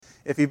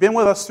If you've been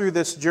with us through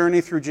this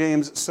journey through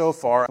James so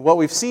far, what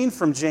we've seen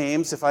from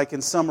James, if I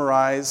can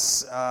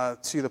summarize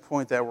to the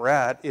point that we're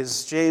at,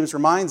 is James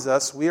reminds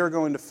us we are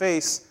going to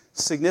face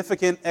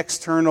significant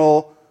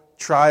external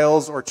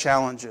trials or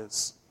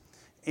challenges.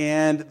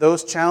 And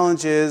those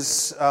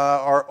challenges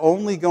are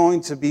only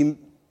going to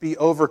be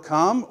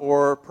overcome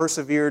or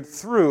persevered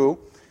through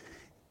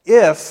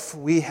if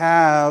we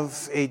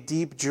have a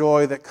deep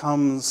joy that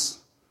comes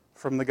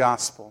from the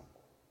gospel.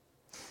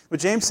 But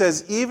James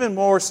says even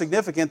more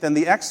significant than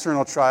the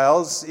external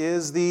trials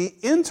is the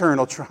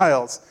internal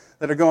trials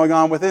that are going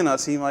on within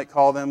us. He might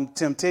call them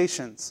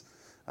temptations.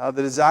 The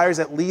desires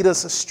that lead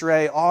us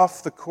astray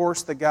off the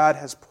course that God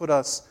has put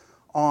us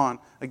on.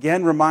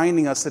 Again,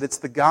 reminding us that it's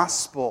the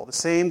gospel, the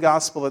same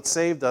gospel that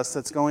saved us,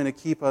 that's going to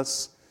keep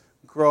us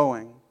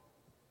growing.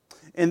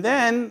 And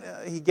then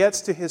he gets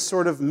to his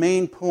sort of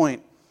main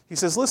point. He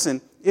says,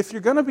 listen, if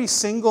you're going to be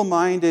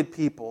single-minded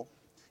people,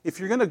 if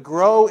you're going to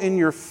grow in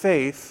your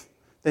faith,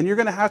 then you're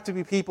going to have to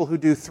be people who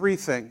do three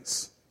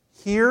things: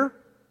 hear,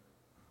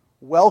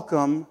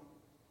 welcome,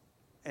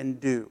 and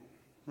do.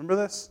 Remember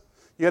this?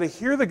 You got to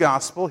hear the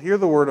gospel, hear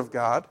the word of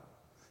God,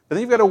 but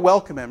then you've got to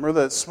welcome it.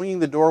 Remember swinging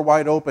the door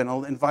wide open,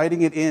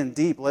 inviting it in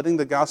deep, letting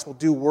the gospel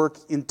do work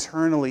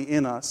internally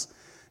in us.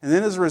 And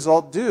then as a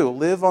result,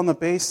 live on the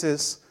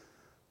basis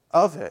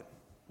of it.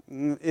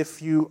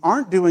 If you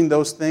aren't doing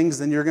those things,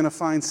 then you're going to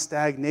find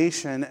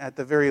stagnation at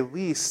the very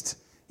least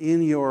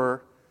in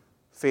your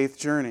faith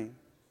journey.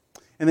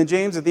 And then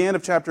James, at the end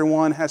of chapter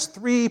 1, has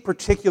three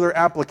particular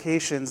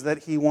applications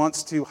that he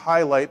wants to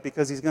highlight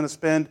because he's going to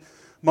spend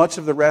much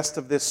of the rest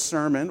of this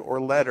sermon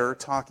or letter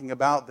talking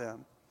about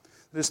them.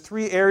 There's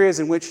three areas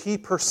in which he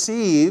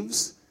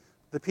perceives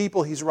the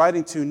people he's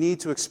writing to need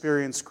to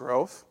experience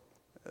growth.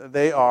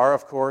 They are,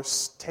 of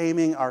course,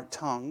 taming our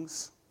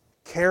tongues,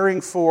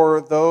 caring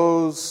for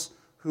those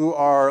who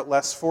are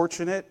less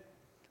fortunate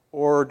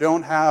or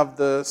don't have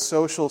the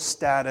social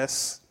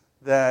status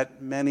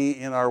that many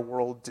in our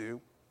world do,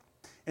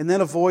 and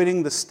then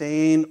avoiding the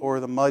stain or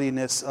the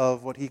muddiness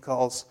of what he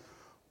calls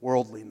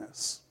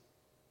worldliness.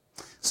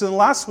 So then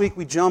last week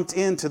we jumped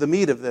into the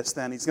meat of this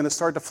then. He's going to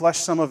start to flesh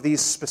some of these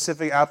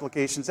specific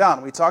applications out.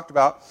 And we talked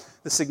about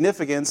the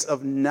significance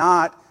of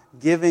not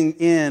giving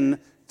in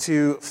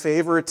to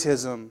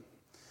favoritism.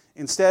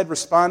 Instead,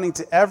 responding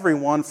to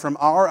everyone from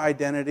our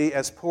identity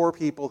as poor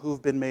people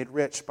who've been made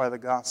rich by the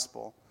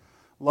gospel.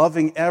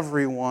 Loving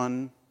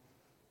everyone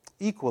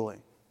equally.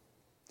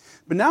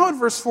 But now at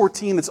verse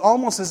 14, it's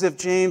almost as if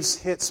James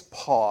hits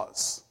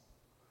pause.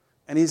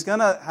 And he's going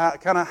to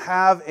kind of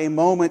have a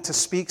moment to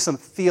speak some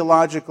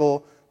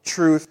theological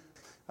truth.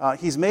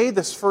 He's made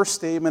this first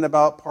statement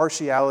about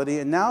partiality,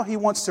 and now he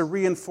wants to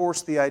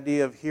reinforce the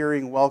idea of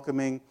hearing,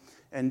 welcoming,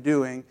 and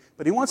doing.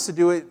 But he wants to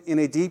do it in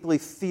a deeply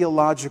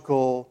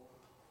theological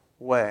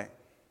way.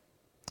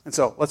 And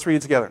so, let's read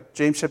it together.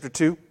 James chapter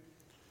 2,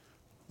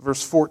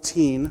 verse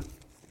 14.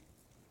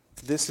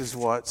 This is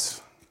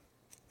what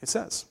it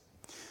says.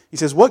 He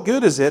says, "What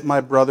good is it,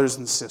 my brothers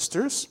and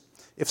sisters,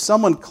 if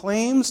someone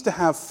claims to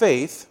have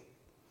faith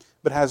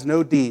but has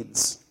no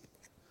deeds?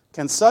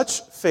 Can such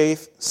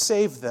faith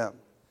save them?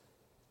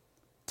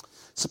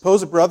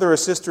 Suppose a brother or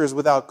sister is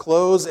without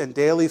clothes and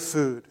daily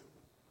food.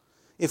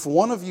 If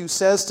one of you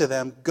says to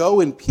them,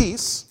 'Go in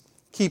peace,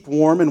 keep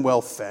warm and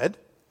well fed,'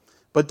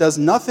 but does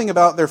nothing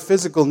about their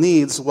physical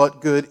needs, what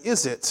good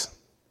is it?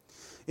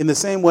 In the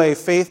same way,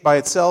 faith by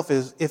itself,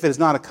 if it is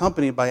not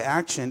accompanied by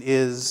action,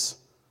 is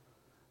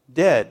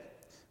dead."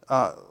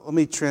 Let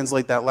me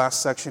translate that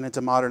last section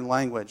into modern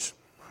language.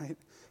 Right?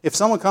 If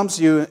someone comes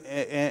to you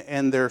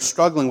and they're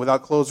struggling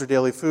without clothes or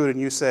daily food, and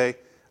you say,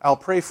 "I'll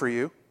pray for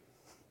you,"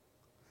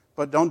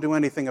 but don't do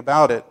anything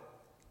about it,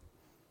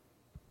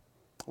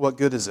 what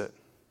good is it?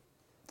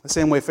 The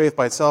same way, faith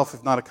by itself,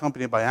 if not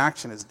accompanied by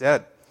action, is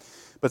dead.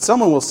 But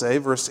someone will say,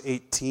 verse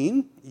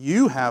 18,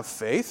 "You have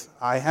faith,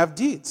 I have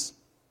deeds.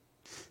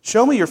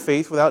 Show me your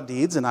faith without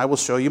deeds, and I will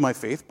show you my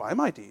faith by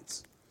my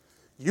deeds.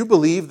 You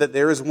believe that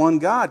there is one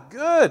God."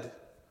 Good.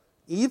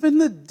 Even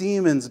the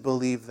demons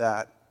believe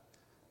that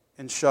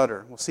and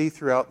shudder. We'll see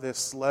throughout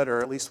this letter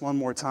at least one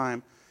more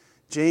time.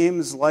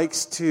 James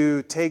likes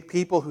to take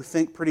people who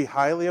think pretty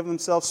highly of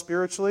themselves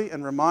spiritually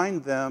and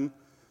remind them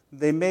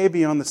they may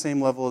be on the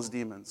same level as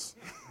demons,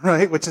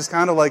 right? Which is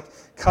kind of like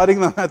cutting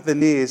them at the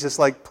knees, just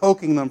like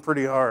poking them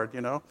pretty hard,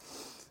 you know?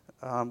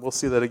 We'll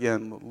see that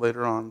again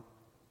later on.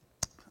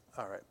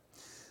 All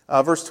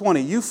right. Verse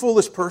 20, "You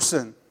foolish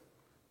person,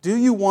 do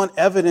you want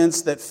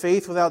evidence that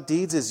faith without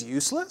deeds is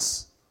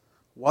useless?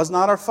 Was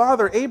not our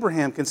father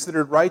Abraham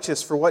considered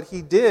righteous for what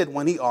he did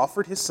when he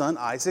offered his son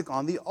Isaac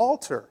on the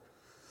altar?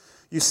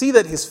 You see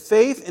that his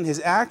faith and his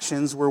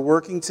actions were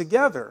working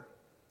together,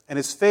 and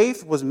his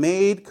faith was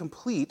made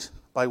complete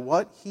by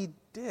what he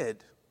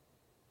did.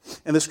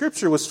 And the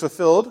scripture was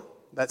fulfilled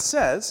that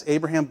says,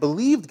 Abraham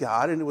believed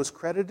God, and it was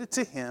credited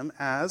to him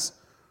as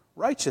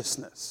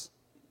righteousness.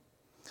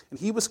 And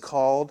he was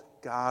called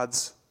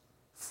God's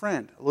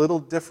friend." A little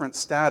different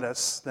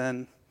status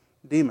than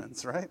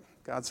demons, right?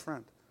 God's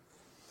friend.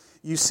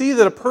 You see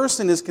that a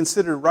person is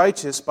considered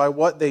righteous by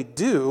what they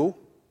do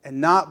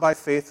and not by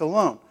faith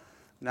alone.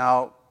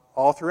 Now,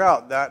 all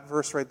throughout, that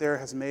verse right there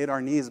has made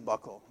our knees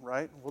buckle,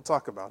 right? We'll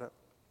talk about it.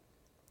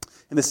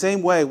 In the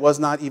same way, was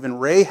not even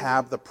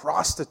Rahab the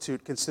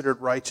prostitute considered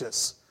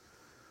righteous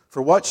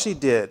for what she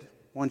did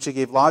when she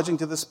gave lodging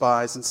to the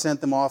spies and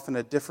sent them off in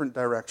a different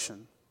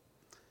direction?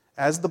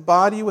 As the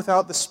body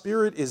without the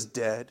spirit is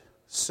dead,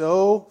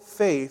 so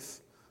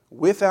faith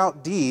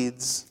without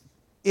deeds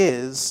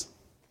is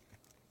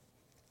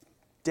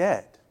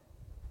dead.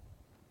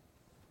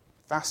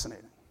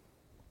 Fascinating.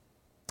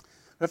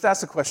 We have to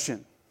ask the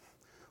question,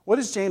 what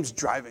is James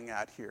driving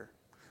at here?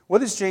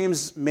 What is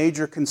James'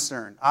 major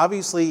concern?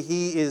 Obviously,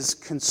 he is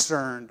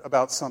concerned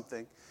about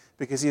something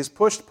because he has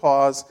pushed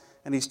pause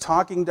and he's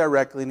talking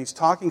directly and he's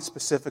talking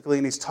specifically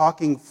and he's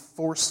talking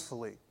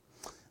forcefully.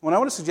 What I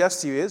want to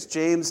suggest to you is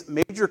James'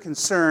 major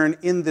concern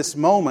in this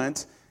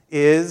moment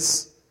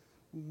is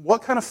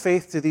what kind of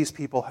faith do these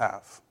people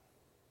have?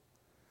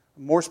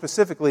 More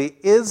specifically,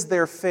 is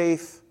their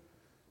faith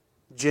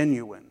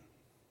genuine?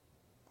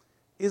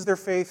 Is their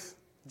faith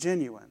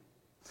genuine?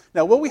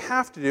 Now, what we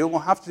have to do, and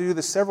we'll have to do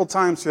this several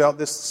times throughout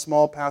this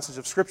small passage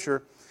of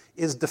Scripture,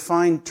 is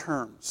define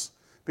terms.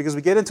 Because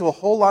we get into a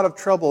whole lot of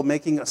trouble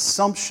making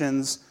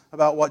assumptions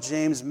about what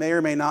James may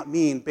or may not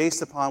mean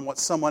based upon what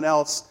someone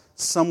else,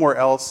 somewhere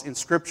else in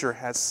Scripture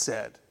has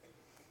said.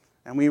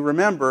 And we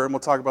remember, and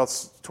we'll talk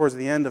about towards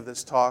the end of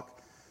this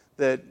talk,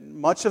 that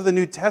much of the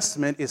New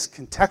Testament is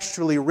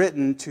contextually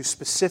written to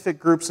specific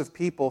groups of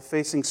people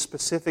facing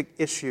specific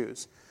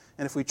issues.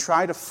 And if we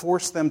try to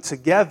force them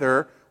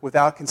together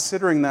without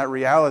considering that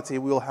reality,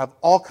 we will have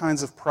all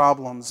kinds of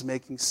problems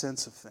making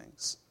sense of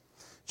things.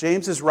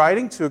 James is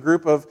writing to a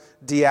group of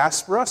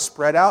diaspora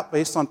spread out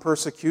based on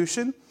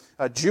persecution,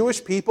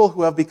 Jewish people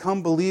who have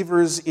become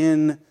believers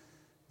in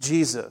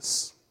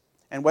Jesus.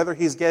 And whether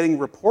he's getting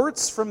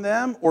reports from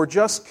them or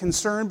just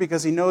concerned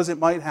because he knows it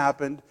might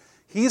happen,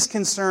 he's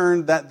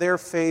concerned that their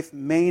faith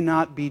may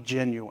not be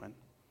genuine.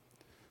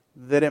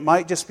 That it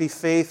might just be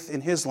faith, in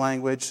his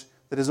language,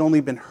 that has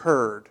only been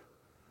heard,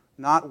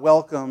 not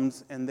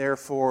welcomed, and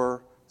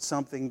therefore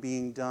something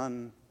being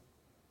done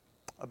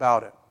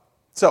about it.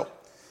 So,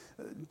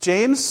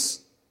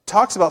 James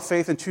talks about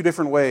faith in two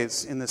different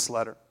ways in this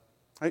letter.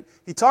 Right?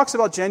 He talks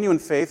about genuine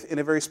faith in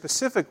a very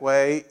specific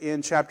way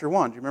in chapter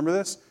 1. Do you remember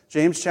this?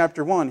 James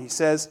chapter 1, he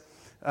says,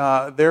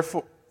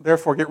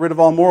 Therefore get rid of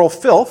all moral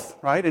filth,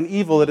 right, and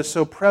evil that is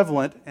so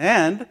prevalent,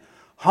 and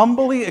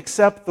humbly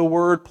accept the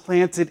word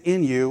planted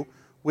in you,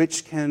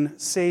 which can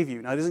save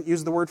you. Now, he doesn't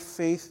use the word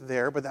faith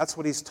there, but that's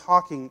what he's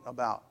talking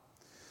about.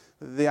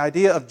 The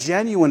idea of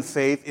genuine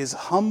faith is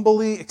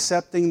humbly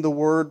accepting the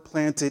word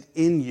planted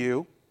in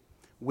you,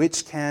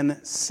 which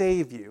can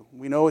save you.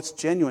 We know it's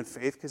genuine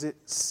faith because it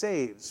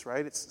saves,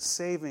 right? It's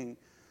saving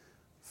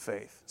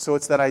faith. So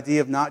it's that idea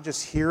of not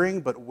just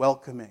hearing, but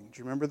welcoming. Do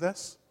you remember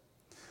this?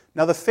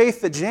 Now, the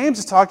faith that James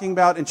is talking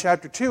about in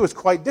chapter 2 is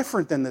quite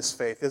different than this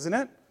faith, isn't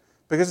it?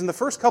 Because in the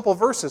first couple of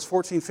verses,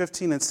 14,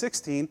 15, and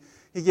 16,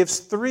 he gives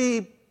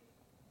three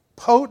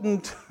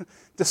potent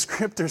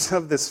descriptors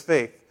of this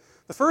faith.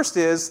 The first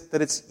is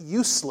that it's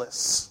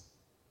useless,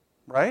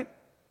 right?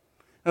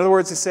 In other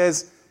words, he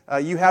says,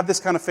 you have this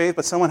kind of faith,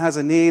 but someone has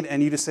a need,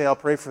 and you just say, I'll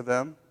pray for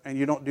them, and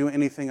you don't do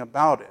anything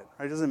about it.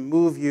 Right? It doesn't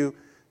move you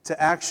to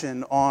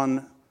action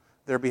on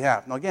their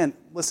behalf. Now again,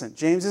 listen,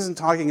 James isn't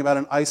talking about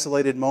an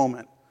isolated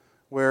moment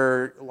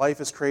where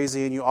life is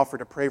crazy and you offer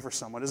to pray for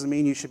someone. It doesn't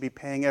mean you should be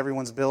paying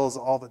everyone's bills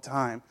all the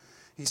time.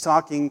 He's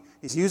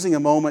using a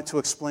moment to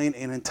explain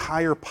an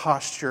entire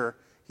posture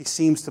he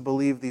seems to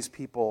believe these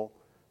people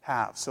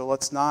have. So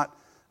let's not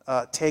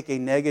take a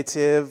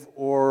negative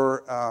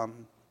or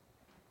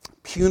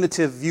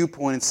punitive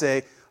viewpoint and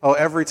say, oh,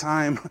 every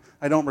time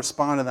I don't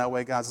respond in that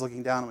way, God's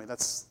looking down on me.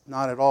 That's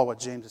not at all what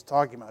James is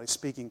talking about. He's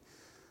speaking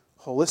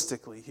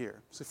holistically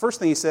here. So the first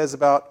thing he says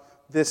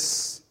about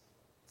this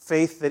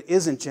faith that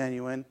isn't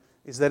genuine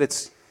is that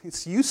it's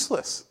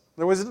useless.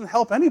 In other words, it doesn't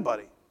help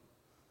anybody.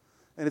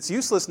 And it's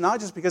useless not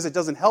just because it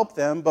doesn't help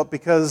them, but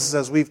because,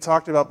 as we've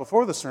talked about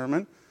before the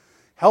sermon,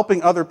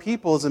 helping other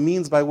people is a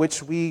means by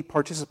which we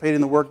participate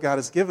in the work God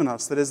has given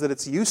us. That is, that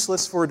it's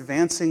useless for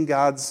advancing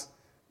God's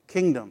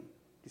kingdom.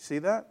 Do you see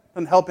that? It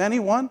doesn't help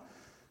anyone,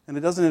 and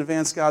it doesn't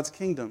advance God's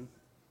kingdom.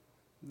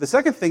 The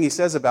second thing he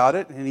says about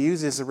it, and he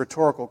uses a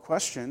rhetorical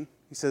question,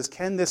 he says,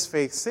 can this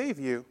faith save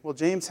you? Well,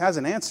 James has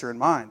an answer in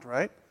mind,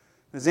 right?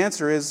 His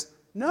answer is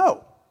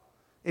no,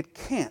 it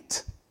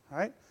can't,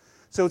 right?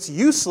 So it's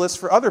useless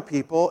for other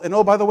people, and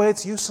oh, by the way,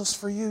 it's useless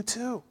for you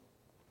too.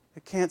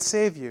 It can't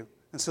save you.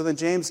 And so then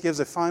James gives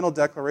a final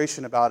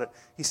declaration about it.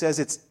 He says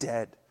it's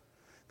dead.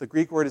 The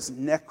Greek word is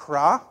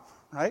nekra,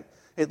 right?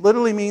 It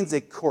literally means a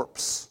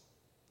corpse,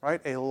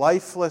 right? A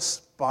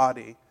lifeless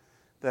body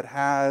that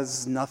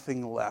has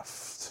nothing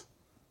left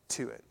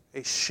to it.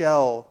 A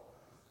shell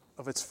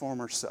of its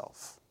former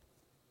self.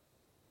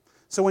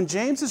 So when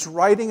James is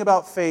writing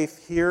about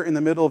faith here in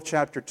the middle of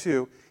chapter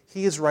 2,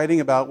 he is writing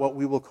about what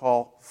we will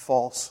call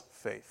false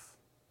faith.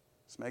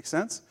 Does this make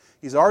sense?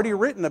 He's already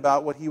written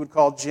about what he would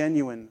call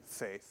genuine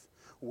faith.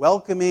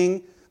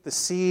 welcoming the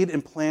seed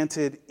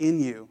implanted in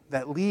you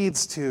that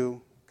leads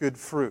to good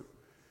fruit.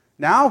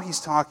 Now he's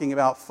talking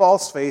about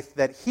false faith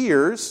that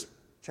hears,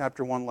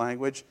 chapter 1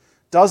 language,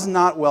 does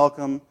not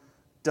welcome,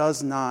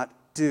 does not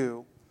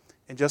do.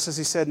 And just as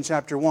he said in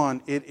chapter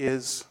 1, it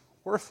is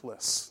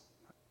worthless.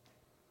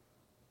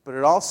 But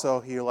it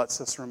also, he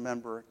lets us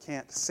remember,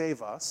 can't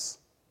save us,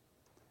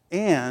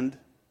 and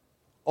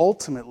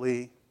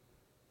ultimately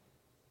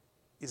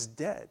is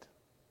dead.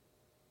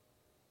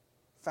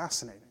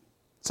 Fascinating.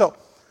 So,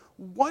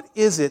 what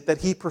is it that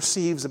he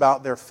perceives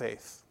about their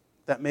faith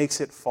that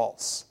makes it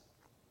false?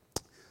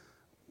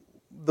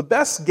 The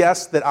best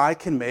guess that I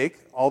can make,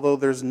 although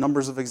there's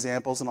numbers of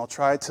examples, and I'll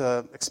try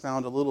to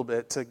expound a little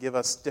bit to give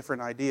us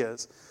different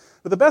ideas,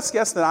 but the best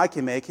guess that I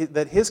can make is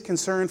that his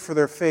concern for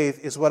their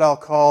faith is what I'll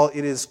call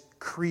it is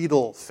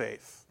creedal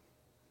faith,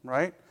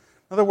 right?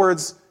 In other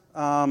words,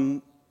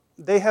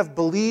 they have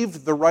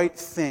believed the right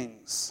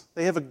things.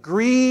 They have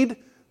agreed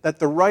that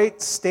the right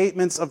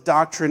statements of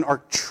doctrine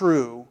are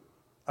true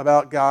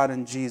about God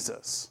and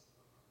Jesus,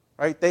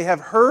 right? They have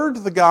heard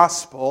the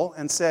gospel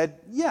and said,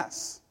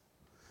 yes,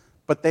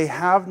 but they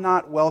have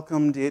not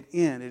welcomed it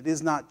in. It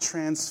is not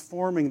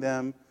transforming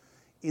them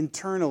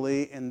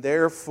internally and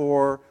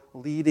therefore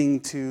leading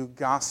to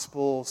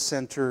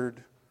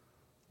gospel-centered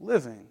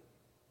living.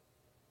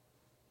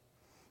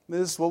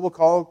 This is what we'll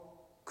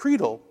call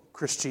creedal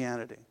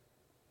Christianity.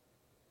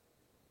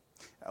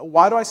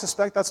 Why do I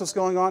suspect that's what's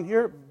going on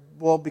here?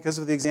 Well, because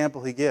of the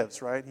example he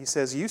gives, right? He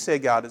says, you say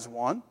God is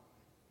one.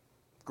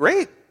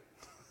 Great.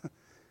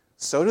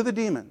 So do the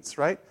demons,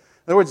 right?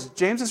 In other words,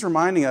 James is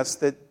reminding us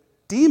that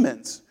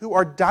demons who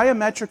are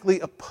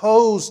diametrically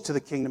opposed to the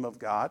kingdom of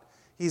God,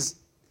 he's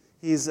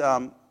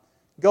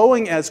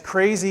going as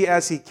crazy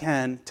as he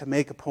can to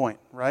make a point,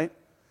 right?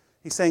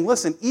 He's saying,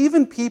 listen,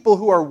 even people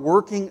who are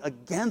working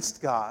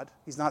against God,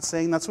 he's not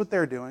saying that's what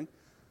they're doing,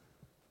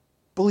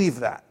 believe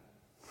that.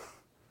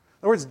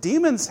 In other words,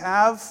 demons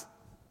have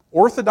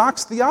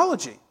orthodox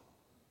theology,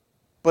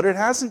 but it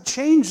hasn't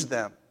changed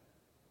them.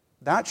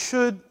 That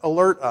should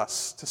alert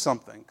us to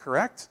something,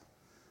 correct?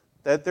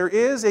 That there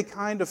is a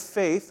kind of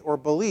faith or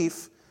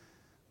belief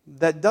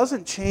that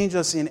doesn't change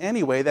us in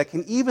any way, that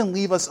can even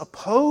leave us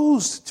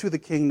opposed to the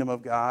kingdom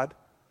of God,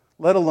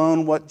 let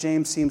alone what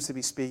James seems to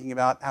be speaking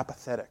about,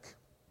 apathetic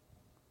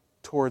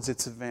towards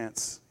its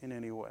advance in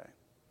any way.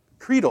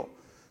 Creedal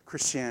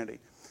Christianity.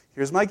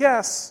 Here's my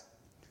guess.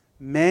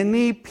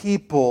 Many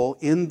people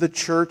in the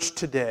church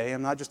today,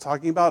 I'm not just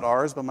talking about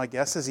ours, but my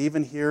guess is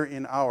even here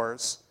in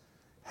ours,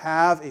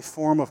 have a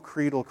form of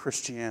creedal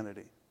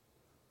Christianity.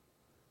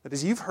 That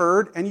is, you've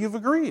heard and you've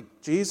agreed.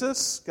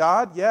 Jesus,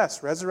 God,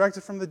 yes.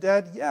 Resurrected from the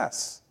dead,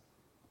 yes.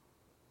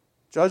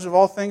 Judge of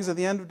all things at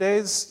the end of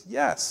days,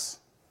 yes.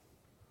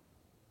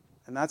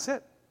 And that's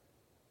it.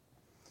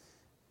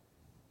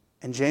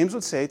 And James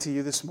would say to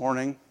you this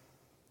morning,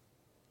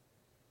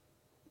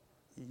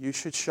 you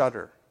should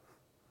shudder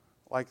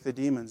like the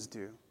demons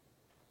do,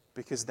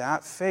 because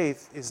that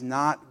faith is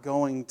not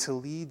going to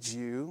lead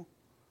you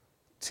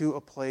to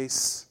a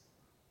place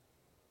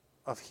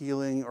of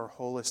healing or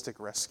holistic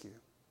rescue.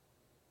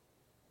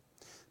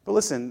 But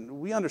listen,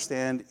 we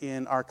understand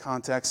in our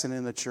context and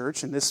in the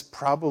church, and this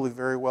probably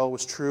very well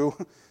was true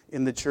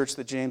in the church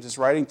that James is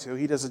writing to.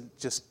 He doesn't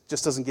just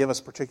doesn't give us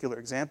particular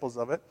examples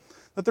of it,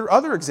 but there are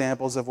other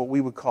examples of what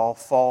we would call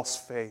false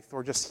faith,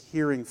 or just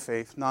hearing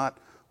faith, not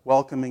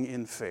welcoming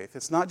in faith.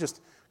 It's not just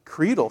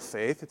creedal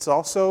faith, it's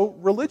also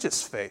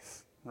religious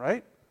faith,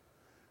 right?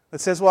 That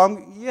says, well,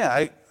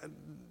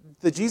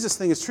 the Jesus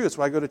thing is true. It's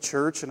why I go to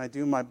church and I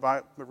do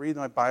read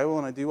my Bible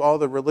and I do all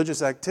the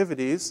religious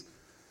activities,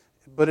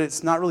 but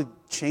it's not really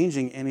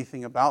changing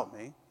anything about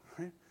me.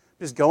 Right?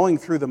 Just going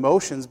through the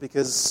motions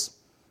because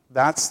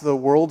that's the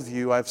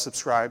worldview I've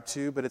subscribed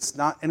to, but it's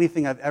not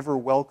anything I've ever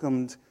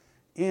welcomed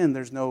in.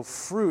 There's no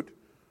fruit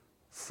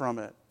from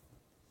it.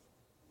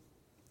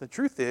 The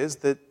truth is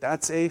that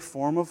that's a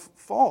form of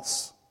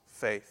false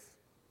faith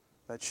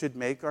that should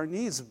make our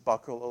knees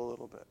buckle a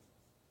little bit.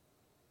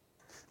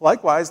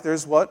 Likewise,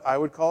 there's what I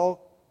would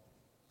call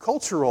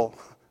cultural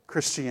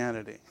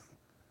Christianity.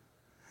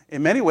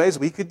 In many ways,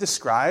 we could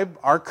describe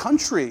our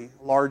country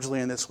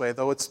largely in this way,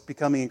 though it's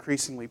becoming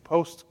increasingly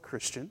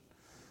post-Christian.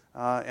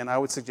 And I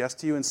would suggest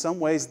to you, in some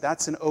ways,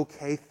 that's an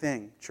okay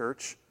thing,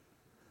 church.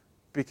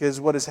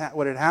 Because what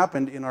had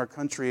happened in our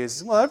country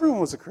is, well, everyone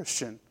was a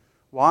Christian.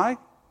 Why?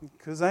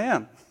 Because I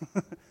am.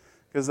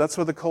 Because that's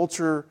what the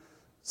culture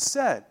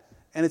said.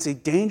 And it's a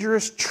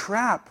dangerous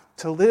trap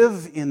to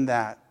live in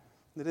that.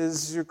 That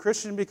is, you're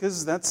Christian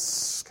because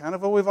that's kind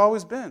of what we've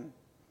always been.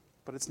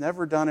 But it's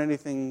never done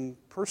anything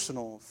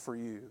personal for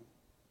you.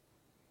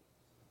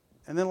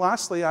 And then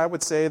lastly, I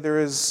would say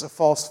there is a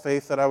false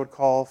faith that I would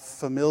call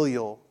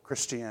familial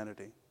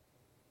Christianity.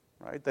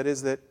 Right? That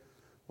is that,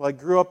 well, I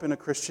grew up in a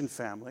Christian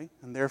family,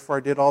 and therefore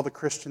I did all the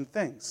Christian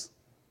things.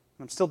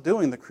 I'm still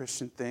doing the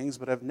Christian things,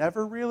 but I've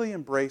never really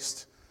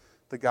embraced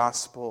the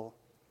gospel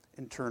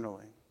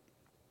internally.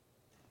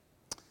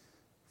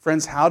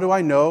 Friends, how do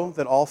I know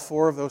that all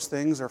four of those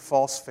things are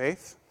false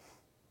faith?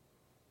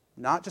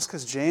 not just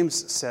because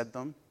James said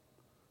them,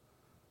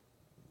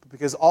 but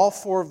because all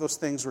four of those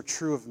things were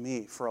true of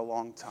me for a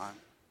long time.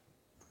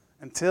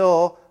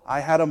 Until I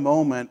had a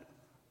moment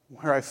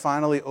where I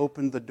finally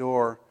opened the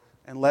door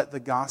and let the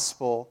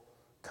gospel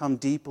come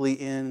deeply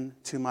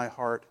into my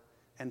heart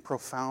and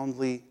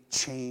profoundly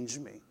change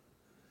me.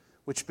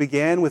 Which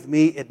began with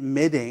me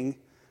admitting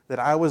that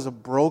I was a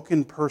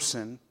broken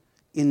person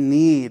in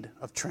need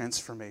of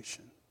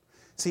transformation.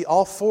 See,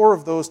 all four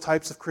of those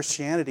types of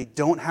Christianity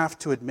don't have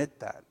to admit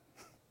that.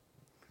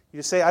 You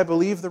just say, I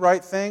believe the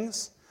right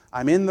things,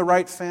 I'm in the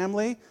right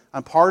family,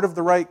 I'm part of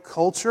the right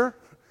culture,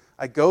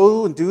 I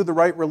go and do the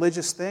right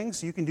religious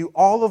things. You can do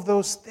all of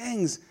those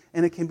things,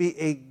 and it can be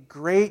a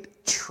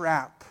great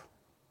trap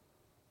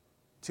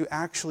to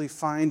actually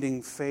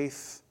finding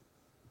faith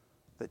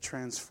that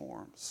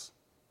transforms.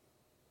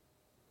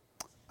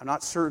 I'm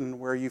not certain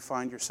where you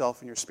find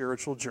yourself in your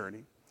spiritual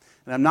journey,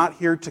 and I'm not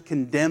here to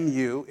condemn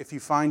you if you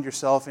find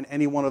yourself in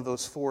any one of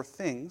those four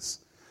things.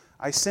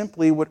 I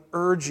simply would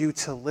urge you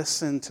to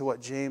listen to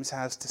what James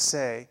has to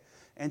say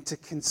and to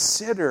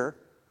consider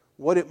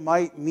what it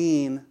might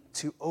mean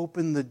to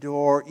open the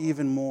door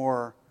even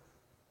more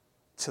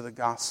to the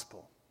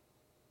gospel.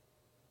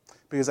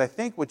 Because I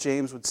think what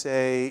James would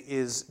say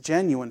is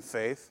genuine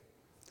faith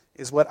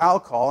is what I'll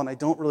call, and I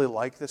don't really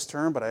like this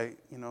term, but I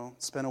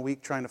spent a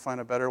week trying to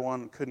find a better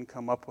one and couldn't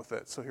come up with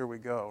it, so here we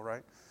go,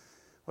 right?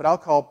 What I'll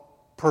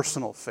call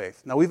personal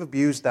faith. Now, we've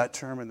abused that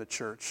term in the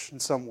church in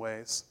some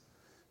ways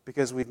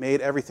because we've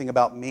made everything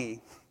about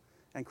me,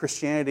 and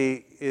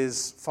Christianity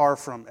is far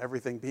from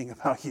everything being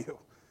about you.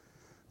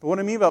 But what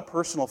I mean about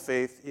personal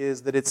faith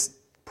is that it's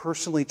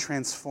personally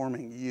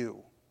transforming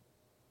you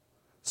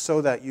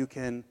so that you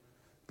can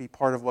be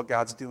part of what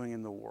God's doing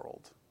in the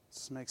world.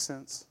 Does this make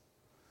sense?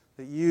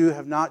 That you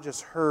have not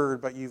just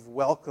heard, but you've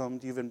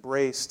welcomed, you've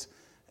embraced,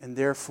 and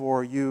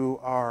therefore you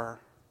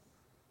are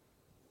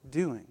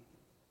doing.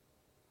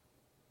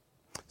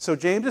 So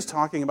James is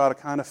talking about a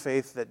kind of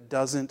faith that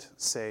doesn't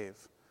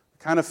save,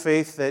 a kind of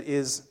faith that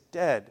is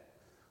dead,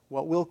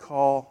 what we'll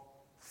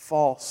call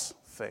false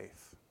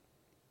faith.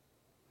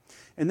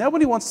 And then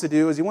what he wants to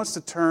do is he wants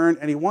to turn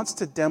and he wants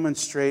to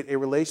demonstrate a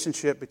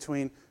relationship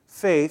between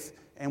faith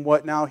and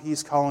what now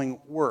he's calling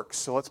works.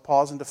 So let's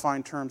pause and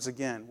define terms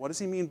again. What does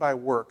he mean by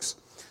works?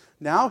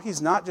 Now he's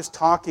not just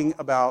talking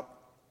about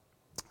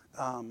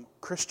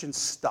Christian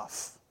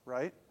stuff,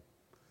 right?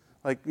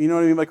 Like, you know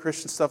what I mean by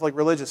Christian stuff? Like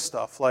religious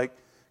stuff, like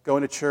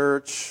going to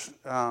church,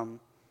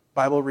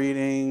 Bible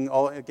reading,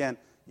 again,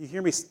 you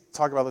hear me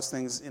talk about those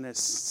things in a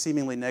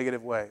seemingly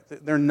negative way.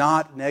 They're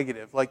not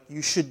negative. Like,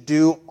 you should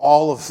do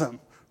all of them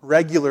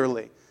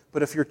regularly.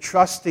 But if you're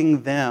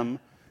trusting them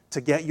to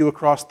get you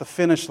across the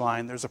finish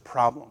line, there's a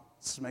problem.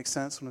 Does this make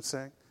sense what I'm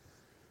saying?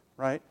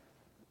 Right?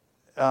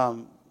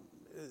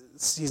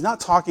 He's not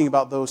talking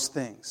about those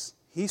things.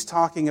 He's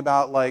talking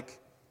about, like,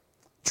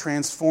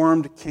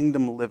 transformed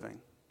kingdom living.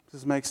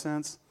 Does this make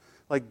sense?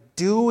 Like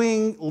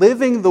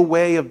living the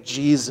way of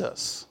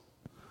Jesus,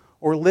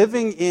 or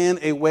living in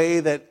a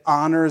way that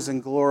honors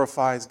and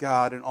glorifies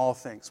God in all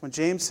things. When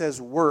James says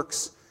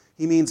works,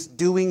 he means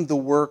doing the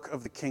work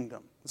of the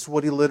kingdom. That's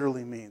what he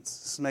literally means.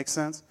 Does this make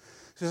sense?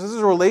 So there's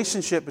a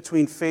relationship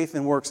between faith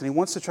and works, and he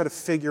wants to try to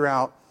figure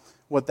out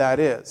what that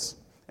is.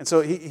 And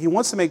so he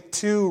wants to make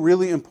two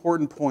really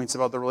important points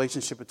about the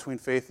relationship between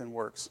faith and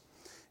works.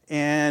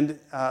 And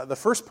the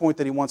first point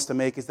that he wants to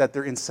make is that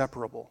they're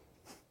inseparable.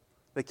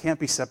 They can't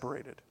be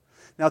separated.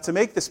 Now, to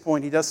make this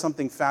point, he does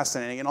something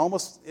fascinating. It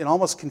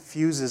almost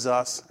confuses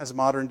us as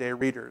modern-day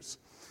readers.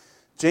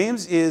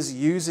 James is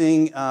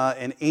using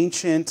an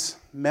ancient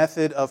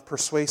method of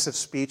persuasive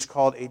speech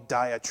called a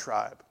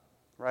diatribe,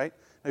 right?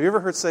 Have you ever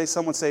heard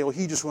someone say, well,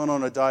 he just went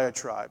on a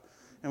diatribe?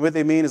 And what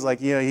they mean is like,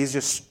 he's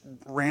just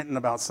ranting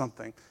about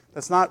something.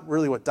 That's not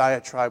really what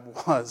diatribe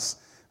was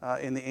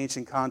in the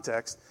ancient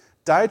context.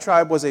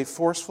 Diatribe was a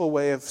forceful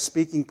way of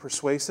speaking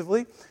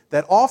persuasively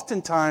that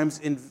oftentimes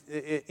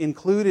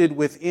included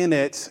within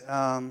it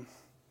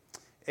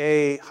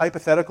a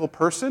hypothetical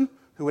person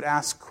who would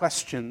ask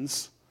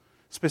questions,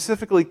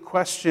 specifically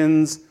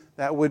questions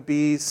that would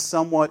be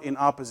somewhat in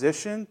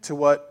opposition to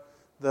what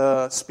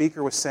the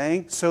speaker was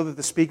saying, so that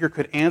the speaker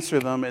could answer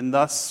them and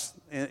thus,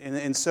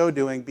 in so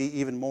doing, be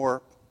even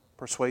more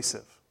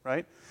persuasive,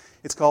 right?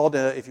 It's called,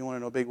 if you want to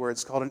know big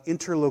words, it's called an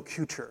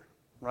interlocutor,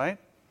 right?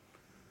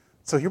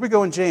 So here we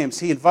go in James.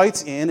 He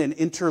invites in an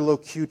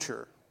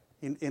interlocutor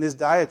in his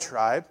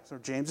diatribe. So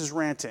James is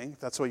ranting, if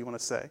that's what you want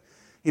to say.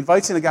 He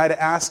invites in a guy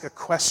to ask a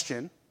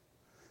question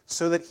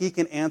so that he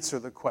can answer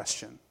the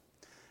question.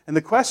 And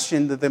the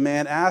question that the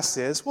man asks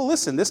is, well,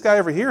 listen, this guy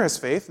over here has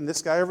faith and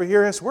this guy over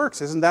here has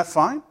works. Isn't that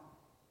fine?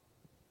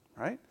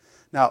 Right?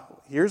 Now,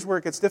 here's where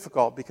it gets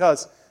difficult,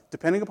 because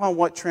depending upon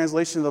what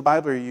translation of the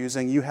Bible you're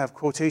using, you have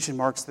quotation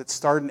marks that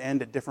start and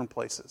end at different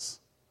places.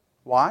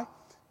 Why?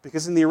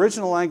 Because in the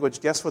original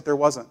language, guess what there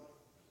wasn't?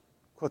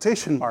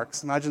 Quotation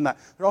marks. Imagine that.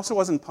 There also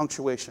wasn't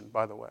punctuation,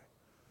 by the way.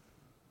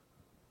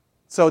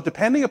 So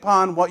depending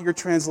upon what your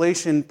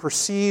translation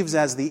perceives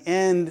as the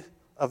end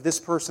of this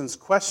person's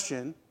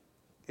question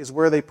is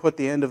where they put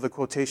the end of the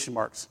quotation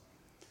marks.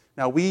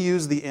 Now, we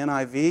use the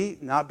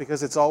NIV, not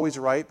because it's always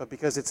right, but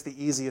because it's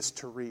the easiest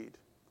to read.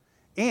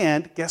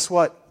 And guess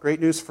what? Great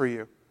news for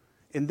you.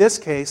 In this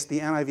case, the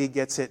NIV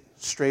gets it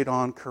straight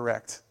on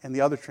correct, and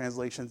the other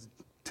translations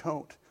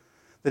don't.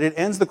 That it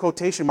ends the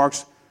quotation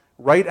marks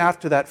right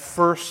after that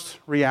first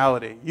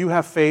reality. You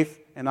have faith,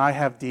 and I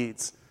have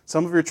deeds.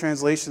 Some of your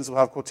translations will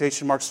have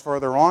quotation marks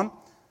further on.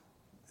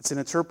 It's an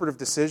interpretive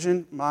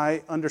decision.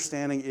 My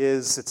understanding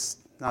is it's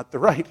not the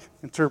right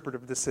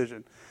interpretive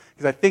decision.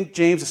 Because I think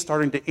James is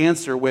starting to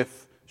answer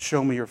with,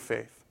 show me your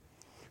faith.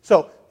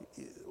 So,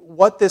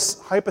 what this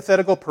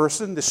hypothetical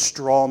person, this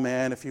straw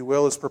man, if you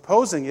will, is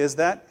proposing is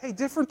that, hey,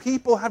 different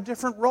people have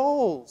different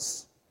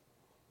roles.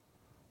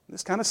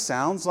 This kind of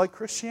sounds like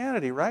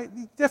Christianity, right?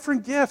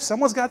 Different gifts.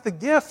 Someone's got the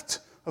gift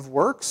of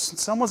works, and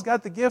someone's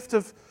got the gift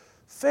of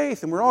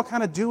faith, and we're all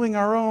kind of doing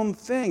our own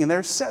thing, and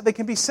they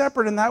can be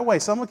separate in that way.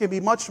 Someone can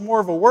be much more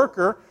of a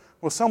worker,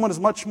 while someone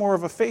is much more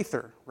of a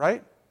faither,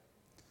 right?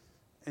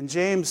 And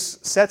James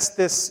sets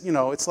this,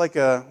 it's like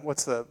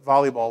what's the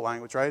volleyball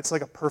language, right? It's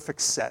like a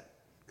perfect set.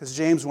 Because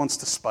James wants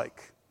to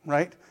spike,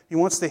 right? He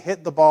wants to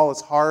hit the ball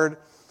as hard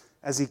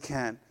as he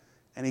can.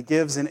 And he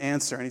gives an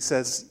answer. And he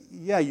says,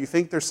 yeah, you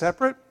think they're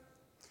separate?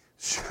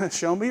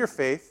 Show me your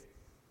faith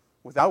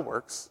without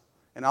works,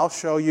 and I'll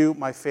show you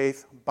my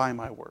faith by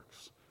my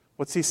works.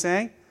 What's he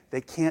saying?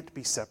 They can't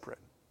be separate.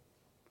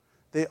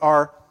 They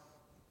are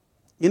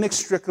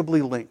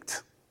inextricably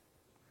linked.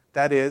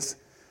 That is,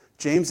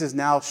 James is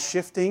now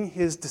shifting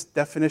his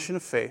definition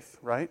of faith,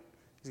 right?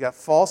 He's got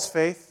false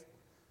faith,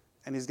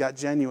 and he's got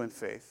genuine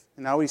faith.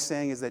 And now what he's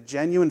saying is that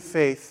genuine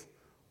faith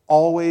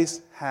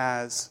always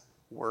has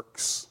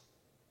works.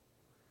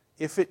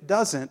 If it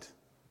doesn't,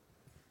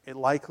 it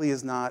likely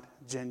is not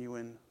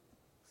genuine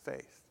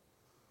faith.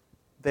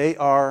 They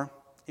are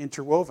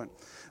interwoven.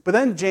 But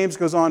then James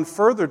goes on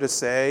further to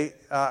say,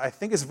 I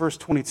think it's verse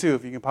 22,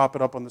 if you can pop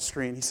it up on the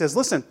screen. He says,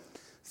 listen,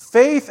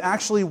 faith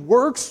actually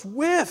works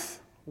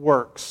with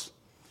works.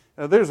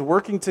 Now, there's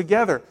working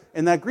together.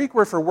 And that Greek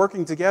word for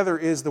working together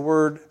is the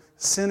word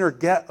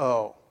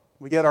synergeo.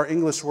 We get our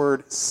English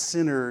word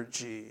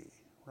synergy,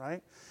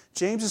 right?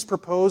 James is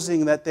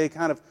proposing that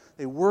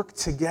they work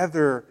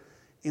together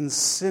in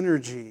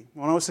synergy.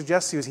 What I would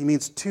suggest to you is he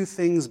means two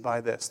things by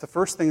this. The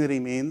first thing that he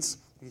means,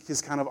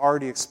 he's kind of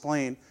already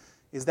explained,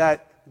 is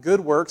that good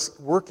works,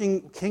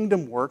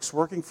 kingdom works,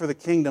 working for the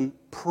kingdom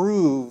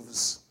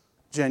proves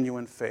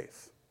genuine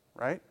faith,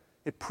 right?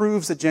 It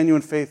proves that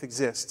genuine faith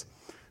exists.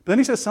 But then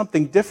he says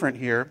something different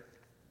here.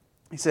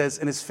 He says,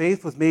 and his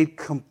faith was made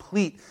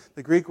complete.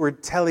 The Greek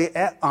word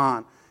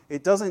teleon.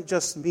 It doesn't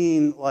just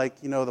mean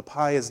like, the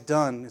pie is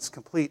done, it's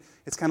complete.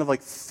 It's kind of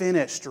like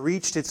finished,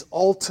 reached its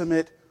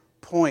ultimate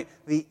point,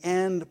 the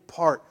end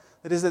part.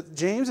 That is that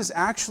James is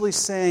actually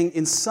saying,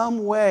 in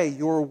some way,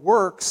 your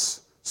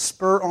works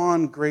spur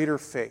on greater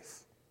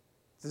faith.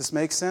 Does this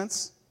make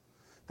sense?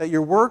 That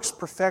your works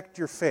perfect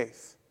your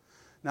faith.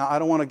 Now, I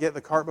don't want to get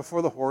the cart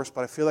before the horse,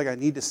 but I feel like I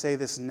need to say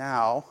this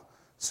now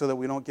so that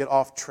we don't get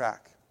off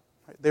track.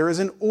 There is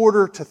an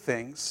order to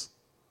things.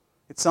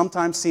 It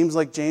sometimes seems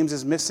like James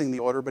is missing the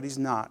order, but he's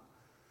not.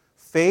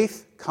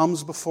 Faith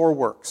comes before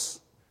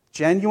works.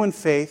 Genuine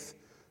faith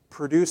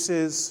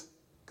produces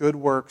good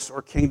works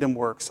or kingdom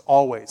works,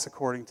 always,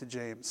 according to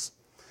James.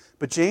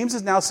 But James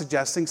is now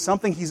suggesting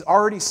something he's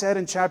already said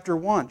in chapter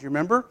 1. Do you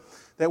remember?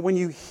 That when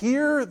you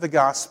hear the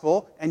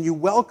gospel and you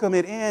welcome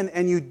it in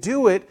and you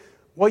do it,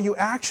 what you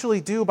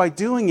actually do by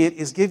doing it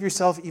is give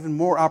yourself even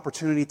more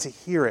opportunity to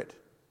hear it,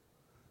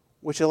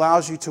 which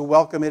allows you to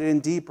welcome it in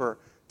deeper,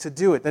 to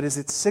do it. That is,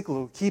 it's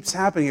cyclical. It keeps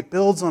happening. It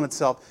builds on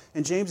itself.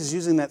 And James is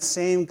using that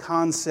same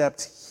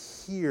concept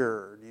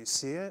here. Do you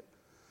see it?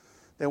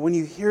 That when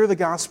you hear the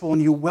gospel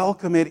and you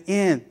welcome it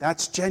in,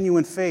 that's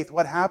genuine faith.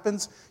 What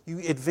happens? You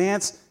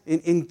advance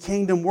in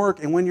kingdom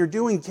work. And when you're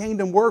doing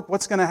kingdom work,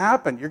 what's going to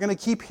happen? You're going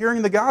to keep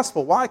hearing the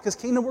gospel. Why? Because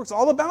kingdom work's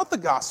all about the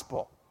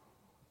gospel.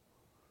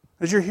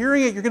 As you're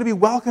hearing it, you're going to be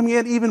welcoming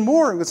it even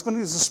more. It's going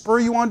to spur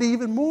you on to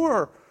even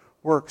more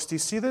works. Do you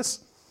see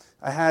this?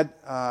 I had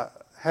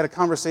a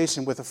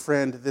conversation with a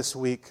friend this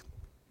week.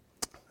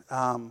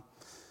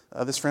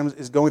 This friend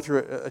is going through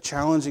a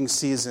challenging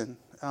season,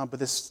 but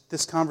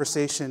this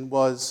conversation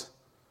was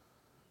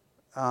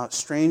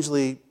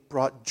strangely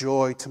brought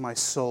joy to my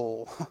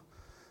soul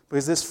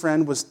because this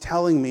friend was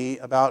telling me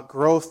about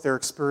growth they're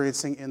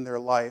experiencing in their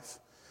life,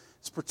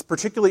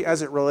 particularly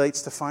as it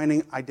relates to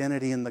finding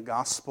identity in the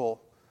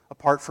gospel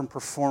apart from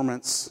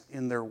performance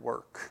in their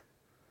work.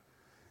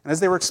 And as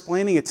they were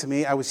explaining it to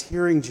me, I was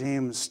hearing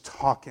James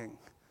talking.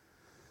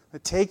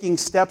 Taking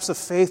steps of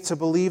faith to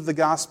believe the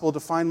gospel, to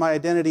find my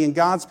identity in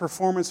God's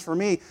performance for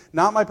me,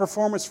 not my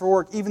performance for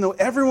work, even though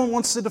everyone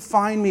wants to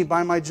define me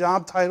by my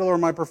job title or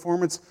my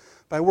performance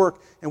by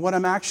work. And what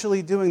I'm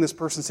actually doing, this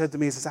person said to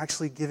me, is it's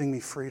actually giving me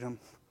freedom.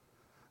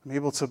 I'm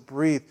able to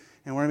breathe.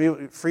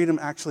 And freedom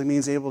actually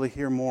means able to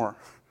hear more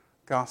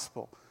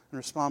gospel and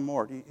respond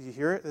more. Do you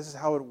hear it? This is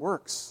how it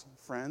works,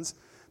 friends.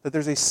 That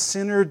there's a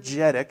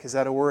synergetic, is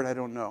that a word? I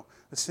don't know.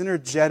 A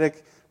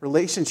synergetic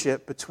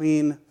relationship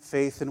between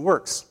faith and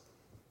works.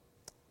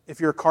 If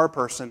you're a car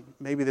person,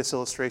 maybe this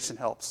illustration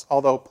helps.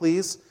 Although,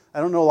 please,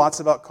 I don't know lots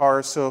about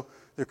cars, so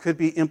there could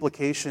be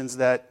implications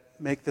that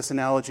make this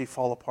analogy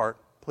fall apart.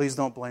 Please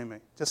don't blame me.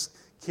 Just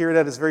hear it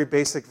at its very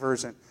basic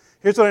version.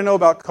 Here's what I know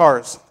about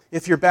cars.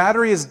 If your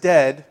battery is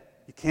dead,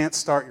 you can't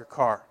start your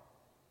car.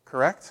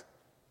 Correct?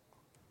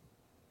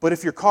 But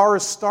if your car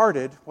is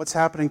started, what's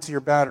happening to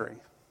your battery?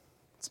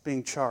 It's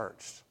being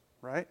charged,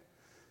 right?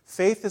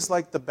 Faith is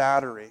like the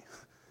battery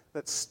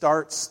that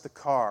starts the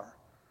car.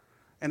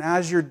 And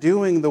as you're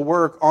doing the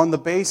work on the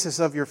basis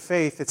of your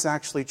faith, it's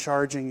actually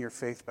charging your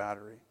faith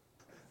battery.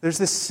 There's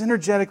this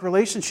synergetic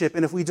relationship,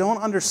 and if we don't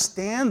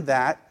understand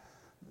that,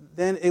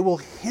 then it will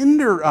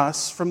hinder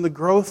us from the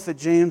growth that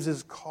James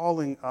is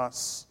calling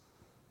us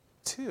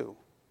to.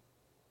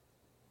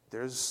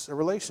 There's a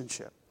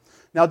relationship.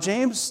 Now,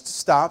 James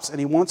stops and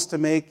he wants to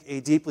make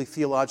a deeply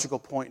theological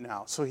point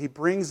now. So he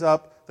brings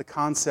up the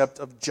concept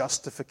of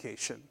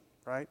justification,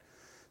 right?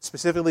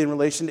 Specifically in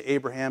relation to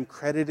Abraham,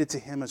 credited to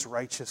him as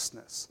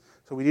righteousness.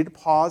 So we need to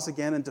pause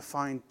again and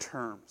define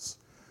terms.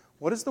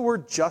 What does the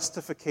word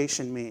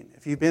justification mean?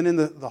 If you've been in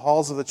the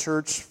halls of the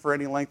church for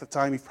any length of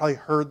time, you've probably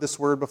heard this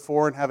word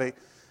before and have an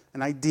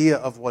idea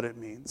of what it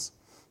means.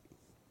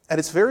 At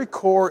its very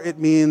core, it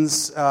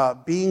means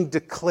being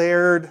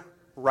declared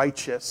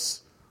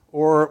righteous.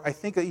 Or I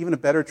think even a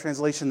better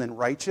translation than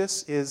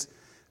righteous is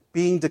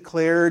being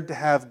declared to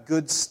have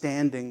good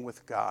standing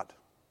with God,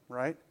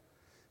 right?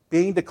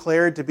 Being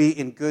declared to be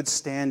in good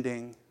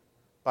standing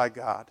by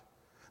God.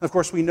 And of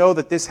course, we know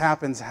that this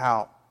happens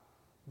how?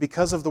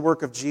 Because of the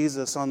work of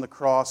Jesus on the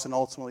cross and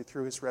ultimately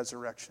through his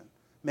resurrection.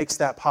 Makes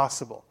that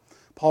possible.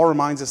 Paul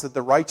reminds us that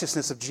the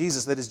righteousness of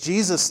Jesus, that is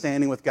Jesus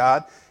standing with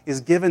God,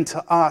 is given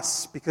to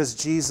us because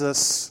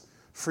Jesus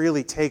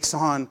freely takes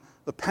on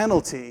the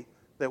penalty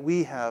that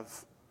we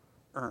have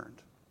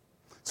earned.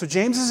 So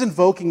James is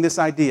invoking this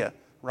idea,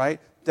 right?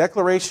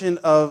 Declaration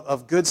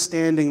of good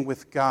standing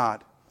with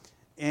God.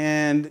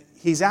 And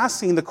he's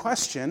asking the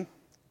question,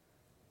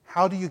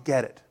 how do you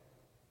get it?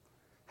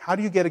 How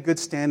do you get a good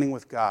standing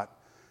with God?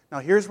 Now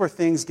here's where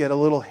things get a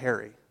little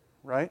hairy,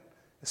 right?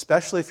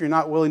 Especially if you're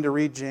not willing to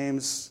read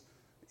James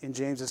in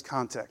James's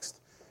context.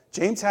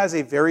 James has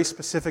a very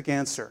specific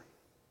answer.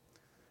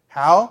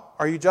 How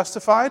are you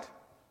justified?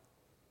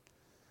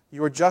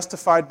 You are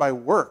justified by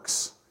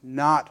works,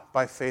 not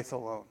by faith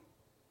alone.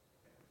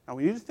 Now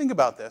we need to think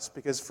about this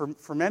because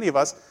for many of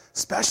us,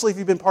 especially if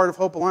you've been part of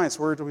Hope Alliance,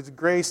 we're with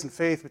grace and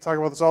faith, we talk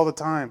about this all the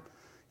time.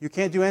 You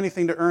can't do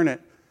anything to earn it.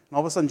 And all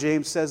of a sudden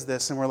James says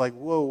this and we're like,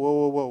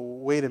 whoa,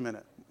 wait a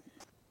minute.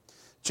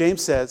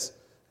 James says,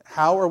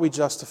 how are we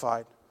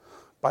justified?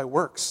 By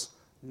works,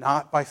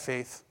 not by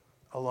faith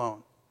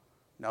alone.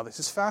 Now this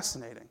is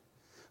fascinating.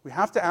 We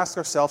have to ask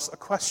ourselves a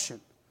question.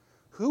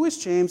 Who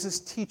is James's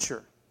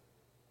teacher?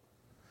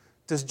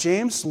 Does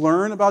James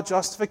learn about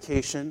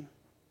justification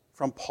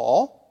from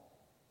Paul?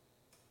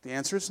 The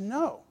answer is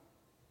no.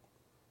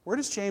 Where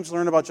does James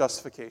learn about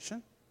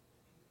justification?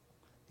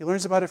 He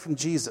learns about it from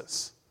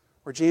Jesus,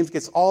 where James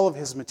gets all of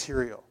his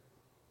material.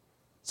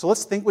 So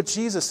let's think what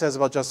Jesus says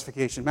about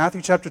justification.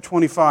 Matthew chapter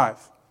 25.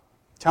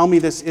 Tell me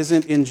this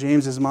isn't in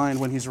James's mind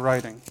when he's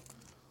writing.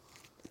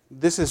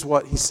 This is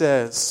what he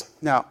says.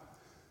 Now,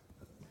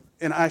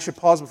 and I should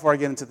pause before I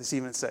get into this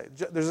even and say,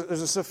 there's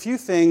just a few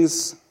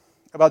things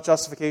about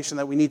justification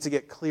that we need to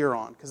get clear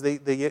on because they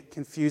get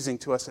confusing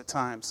to us at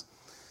times.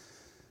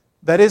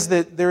 That is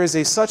that there is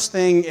a such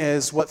thing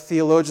as what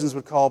theologians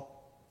would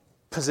call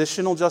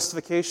positional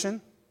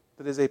justification.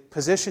 That is a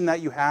position that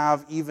you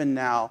have even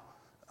now.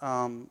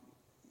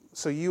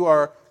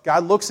 So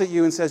God looks at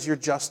you and says you're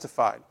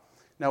justified.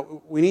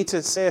 Now, we need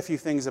to say a few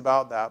things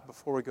about that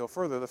before we go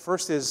further. The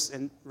first is,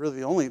 and really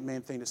the only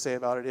main thing to say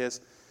about it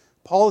is,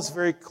 Paul is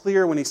very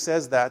clear when he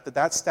says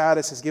that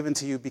status is given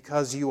to you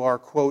because you are,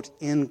 quote,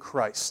 in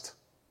Christ.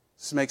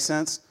 Does this make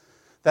sense?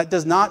 That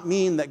does not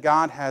mean that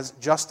God has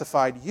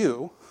justified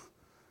you.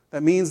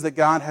 That means that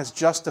God has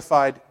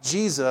justified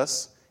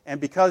Jesus,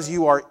 and because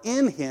you are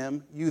in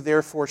him, you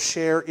therefore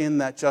share in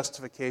that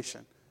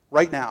justification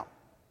right now.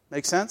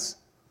 Make sense?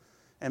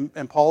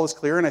 And Paul is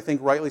clear, and I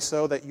think rightly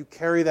so, that you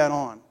carry that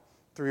on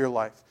through your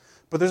life.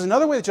 But there's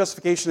another way that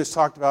justification is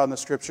talked about in the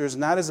Scriptures,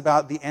 and that is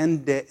about the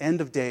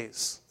end of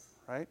days.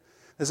 Right?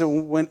 Is that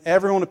when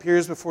everyone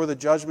appears before the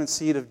judgment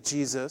seat of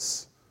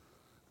Jesus,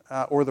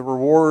 or the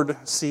reward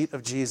seat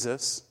of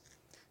Jesus,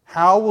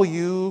 how will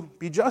you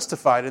be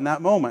justified in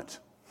that moment?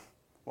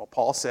 Well,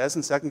 Paul says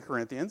in 2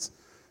 Corinthians,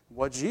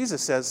 what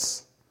Jesus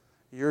says,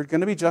 you're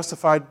going to be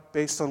justified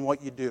based on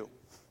what you do.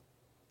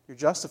 You're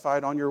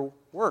justified on your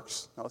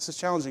works. Now, this is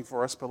challenging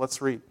for us, but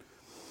let's read.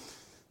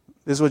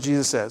 This is what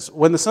Jesus says.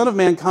 When the Son of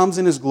Man comes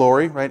in his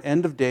glory, right,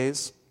 end of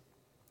days,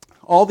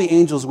 all the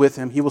angels with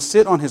him, he will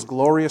sit on his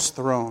glorious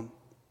throne.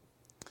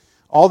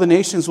 All the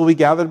nations will be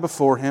gathered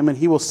before him, and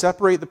he will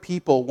separate the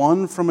people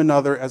one from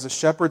another as a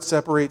shepherd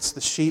separates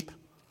the sheep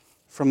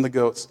from the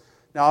goats.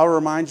 Now, I'll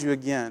remind you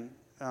again,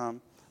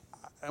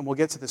 and we'll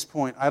get to this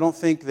point, I don't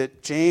think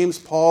that James,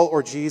 Paul,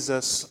 or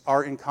Jesus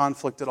are in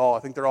conflict at all. I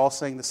think they're all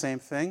saying the same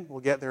thing.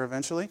 We'll get there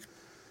eventually.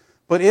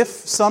 But if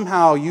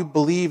somehow you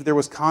believe there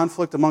was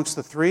conflict amongst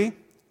the three,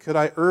 could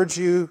I urge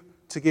you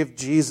to give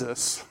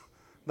Jesus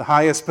the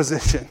highest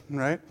position,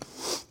 right?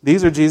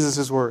 These are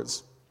Jesus'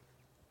 words.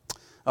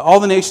 All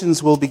the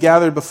nations will be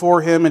gathered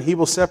before him, and he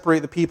will separate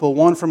the people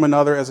one from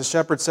another as a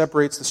shepherd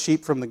separates the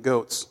sheep from the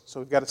goats. So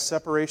we've got a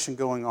separation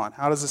going on.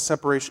 How does this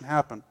separation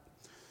happen?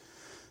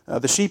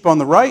 The sheep on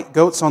the right,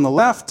 goats on the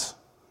left.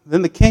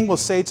 Then the king will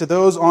say to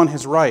those on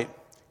his right,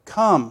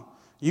 "Come,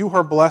 you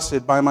are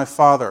blessed by my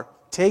Father.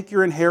 Take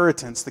your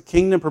inheritance, the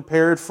kingdom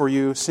prepared for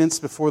you since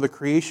before the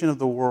creation of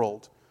the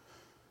world."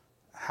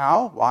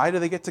 How? Why do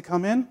they get to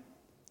come in?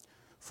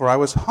 "For I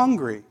was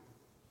hungry,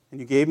 and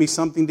you gave me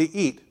something to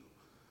eat.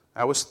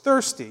 I was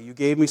thirsty, you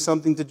gave me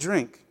something to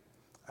drink.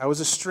 I was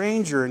a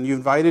stranger, and you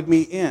invited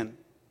me in.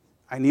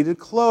 I needed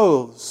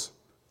clothes,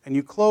 and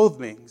you clothed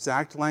me."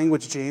 Exact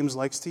language James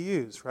likes to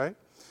use, right?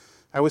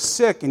 "I was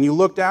sick, and you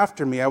looked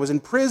after me. I was in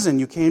prison,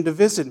 you came to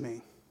visit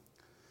me."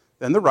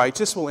 Then the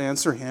righteous will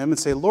answer him and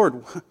say,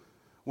 "Lord,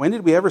 when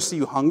did we ever see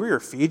you hungry or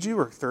feed you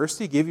or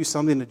thirsty, give you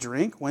something to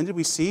drink? When did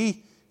we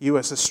see you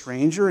as a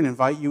stranger and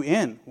invite you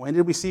in? When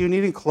did we see you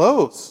needing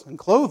clothes and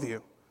clothe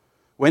you?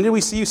 When did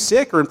we see you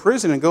sick or in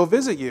prison and go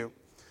visit you?"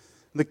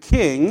 The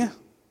king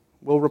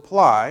will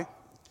reply,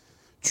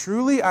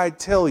 "Truly I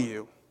tell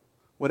you,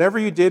 whatever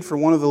you did for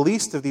one of the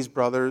least of these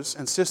brothers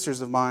and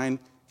sisters of mine,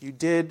 you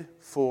did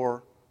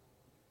for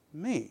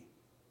me."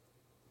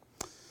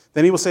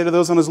 Then he will say to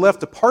those on his left,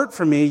 "Depart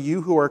from me,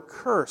 you who are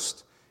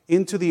cursed,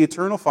 into the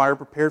eternal fire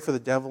prepared for the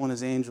devil and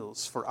his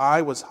angels. For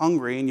I was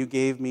hungry, and you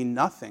gave me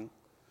nothing.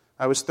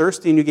 I was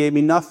thirsty, and you gave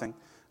me nothing.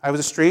 I was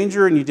a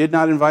stranger, and you did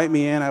not invite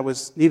me in. I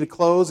needed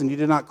clothes, and you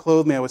did not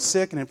clothe me. I was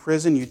sick and in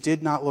prison, you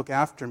did not look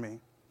after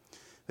me."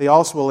 They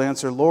also will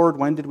answer, "Lord,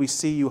 when did we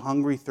see you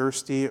hungry,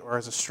 thirsty, or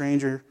as a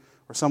stranger,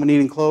 or someone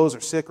needing clothes, or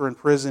sick, or in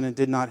prison, and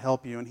did not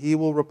help you?" And he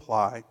will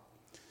reply,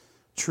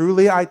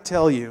 "Truly I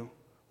tell you,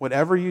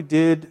 whatever you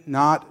did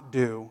not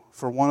do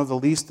for one of the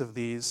least of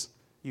these,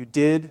 you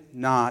did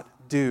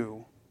not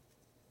do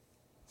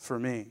for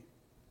me."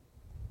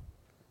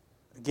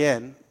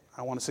 Again,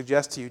 I want to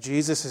suggest to you,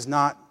 Jesus is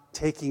not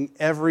taking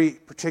every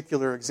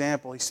particular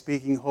example. He's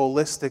speaking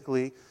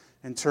holistically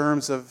in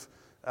terms of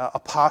a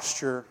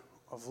posture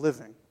of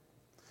living.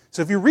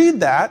 So if you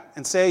read that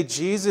and say,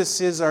 Jesus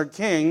is our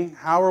king,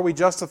 how are we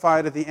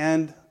justified at the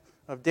end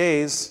of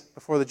days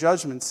before the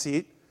judgment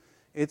seat?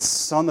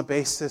 It's on the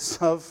basis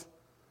of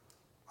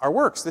our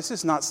works. This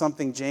is not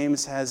something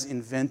James has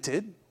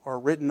invented or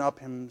written up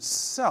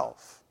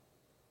himself.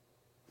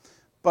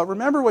 But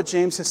remember what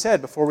James has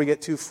said before we get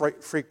too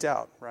freaked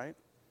out, right?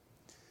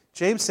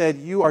 James said,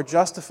 you are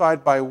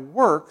justified by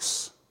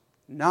works,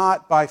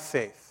 not by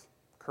faith.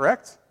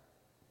 Correct?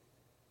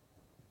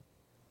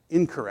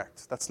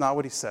 Incorrect. That's not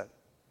what he said.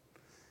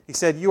 He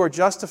said, you are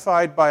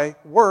justified by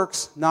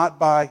works, not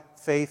by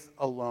faith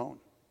alone.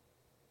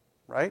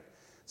 Right?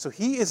 So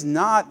he is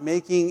not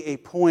making a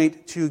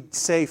point to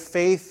say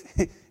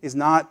faith is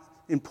not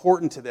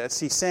important to this.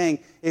 He's saying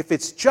if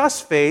it's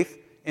just faith,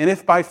 and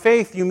if by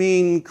faith you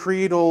mean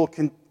creedal,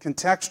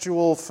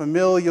 contextual,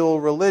 familial,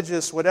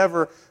 religious,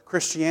 whatever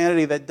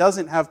Christianity that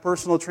doesn't have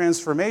personal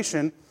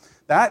transformation,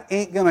 that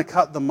ain't going to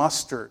cut the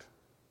mustard.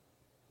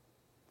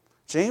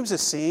 James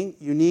is saying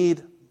you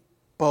need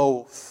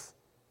both.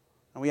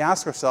 And we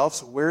ask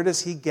ourselves, where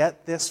does he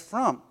get this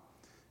from?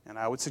 And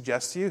I would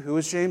suggest to you, who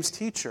is James'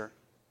 teacher?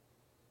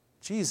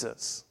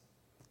 Jesus.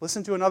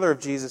 Listen to another of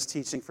Jesus'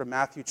 teaching from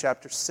Matthew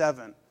chapter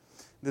 7.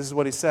 This is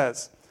what he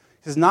says.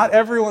 He says, not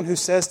everyone who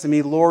says to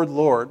me, Lord,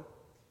 Lord,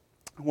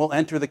 will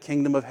enter the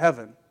kingdom of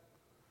heaven,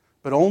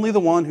 but only the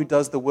one who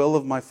does the will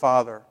of my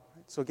Father.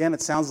 So again,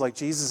 it sounds like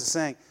Jesus is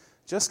saying,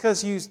 just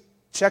because you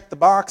check the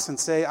box and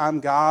say, I'm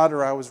God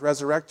or I was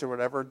resurrected or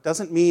whatever,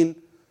 doesn't mean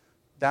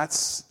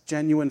that's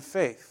genuine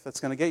faith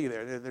that's going to get you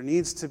there. There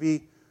needs to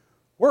be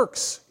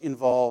works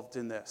involved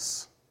in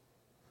this.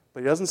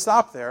 But he doesn't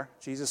stop there.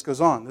 Jesus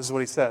goes on. This is what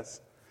he says.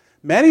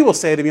 Many will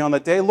say to me on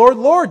that day, Lord,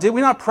 Lord, did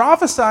we not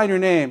prophesy in your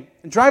name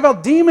and drive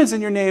out demons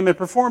in your name and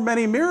perform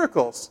many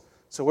miracles?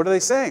 So what are they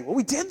saying? Well,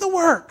 we did the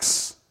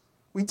works.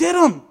 We did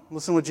them.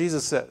 Listen to what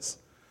Jesus says.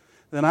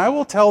 Then I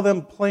will tell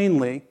them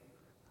plainly,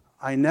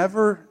 I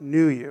never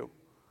knew you.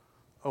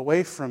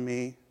 Away from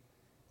me,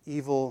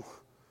 evil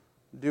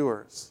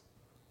doers.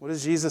 What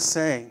is Jesus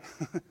saying?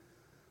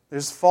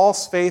 There's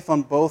false faith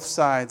on both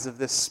sides of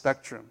this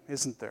spectrum,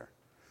 isn't there?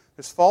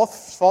 There's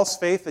false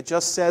faith that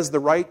just says the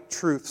right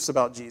truths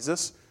about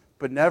Jesus,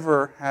 but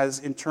never has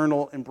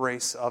internal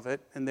embrace of it,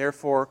 and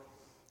therefore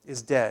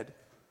is dead.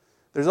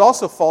 There's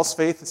also false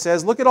faith that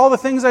says, look at all the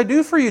things I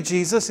do for you,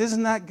 Jesus.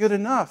 Isn't that good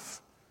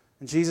enough?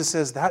 And Jesus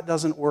says, that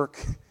doesn't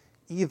work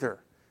either.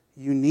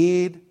 You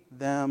need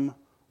them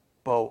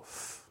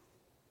both.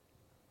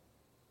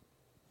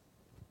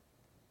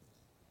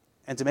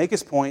 And to make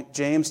his point,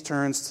 James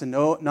turns to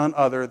none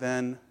other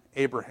than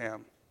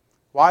Abraham.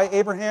 Why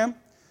Abraham?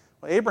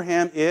 Well,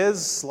 Abraham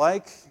is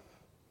like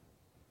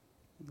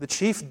the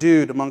chief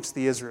dude amongst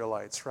the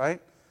Israelites,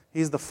 right?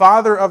 He's the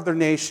father of their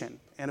nation.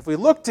 And if we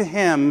look to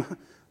him,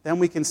 then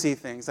we can see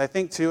things. I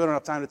think, too, I don't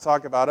have time to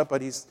talk about it,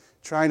 but he's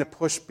trying to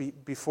push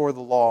before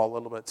the law a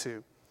little bit,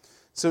 too.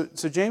 So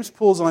James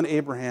pulls on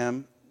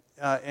Abraham,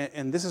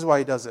 and this is why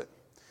he does it.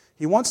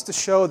 He wants to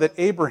show that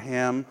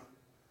Abraham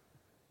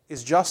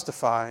is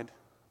justified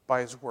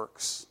by his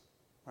works,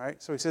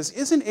 right? So he says,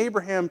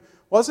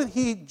 wasn't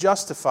he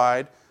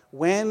justified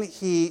when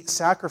he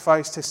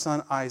sacrificed his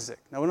son Isaac?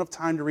 Now, we don't have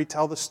time to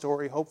retell the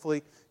story.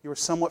 Hopefully, you are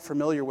somewhat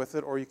familiar with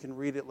it, or you can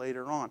read it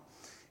later on.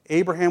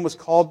 Abraham was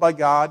called by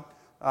God.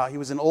 He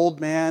was an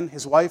old man.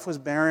 His wife was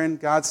barren.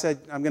 God said,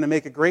 I'm going to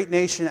make a great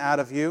nation out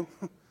of you.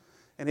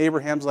 And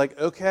Abraham's like,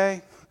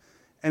 okay.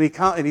 And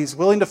he's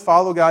willing to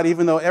follow God,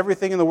 even though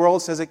everything in the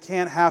world says it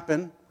can't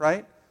happen,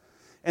 right?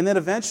 And then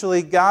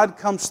eventually, God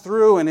comes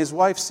through, and his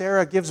wife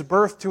Sarah gives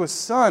birth to a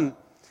son.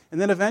 And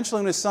then eventually,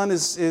 when his son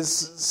is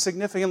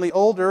significantly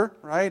older,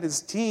 right,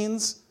 his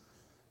teens,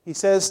 he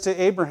says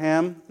to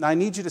Abraham, now I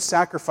need you to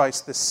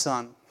sacrifice this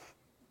son.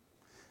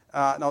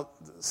 Now,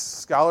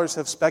 scholars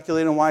have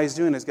speculated on why he's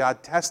doing it. Is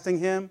God testing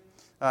him?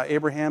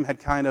 Abraham had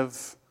kind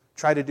of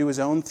tried to do his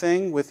own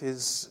thing with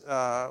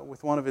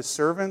with one of his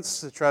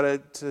servants to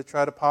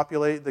try to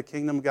populate the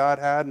kingdom God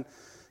had. And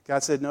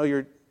God said,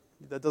 no,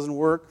 that doesn't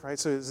work, right?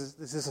 So is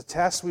this a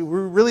test? We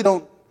really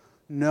don't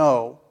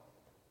know.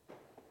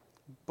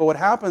 But what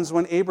happens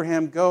when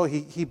Abraham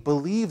he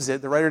believes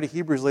it. The writer to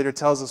Hebrews later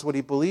tells us what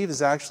he believes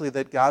is actually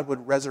that God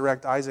would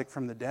resurrect Isaac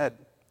from the dead,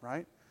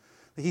 right?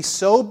 He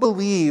so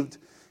believed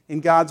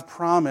in God's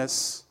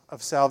promise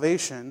of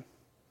salvation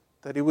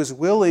that he was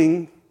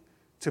willing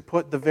to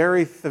put the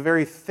very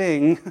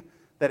thing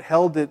that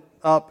held it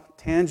up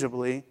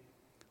tangibly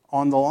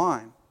on the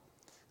line.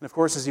 And of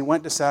course, as he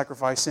went to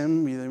sacrifice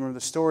him, you remember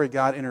the story,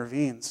 God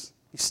intervenes.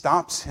 He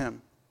stops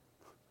him.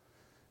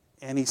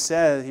 And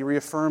he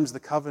reaffirms the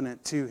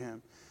covenant to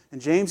him. And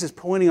James is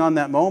pointing on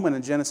that moment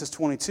in Genesis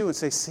 22 and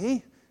say,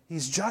 see,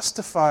 he's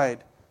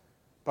justified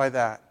by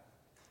that.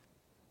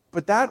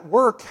 But that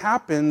work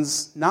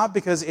happens not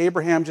because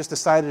Abraham just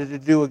decided to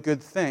do a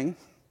good thing,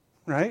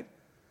 right?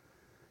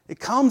 It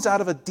comes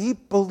out of a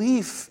deep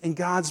belief in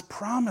God's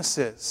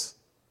promises.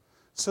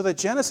 So that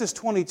Genesis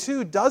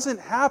 22 doesn't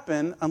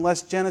happen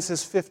unless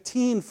Genesis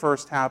 15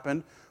 first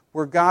happened,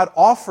 where God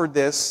offered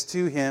this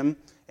to him,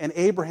 and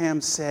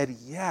Abraham said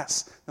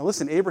yes. Now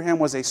listen, Abraham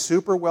was a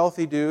super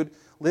wealthy dude,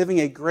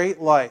 living a great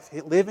life,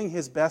 living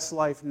his best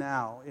life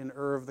now in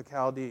Ur of the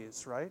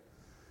Chaldees, right?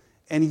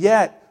 And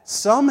yet,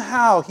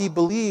 somehow he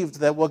believed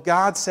that what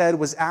God said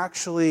was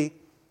actually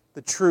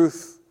the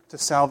truth to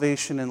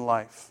salvation in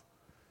life.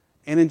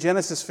 And in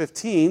Genesis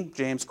 15,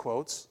 James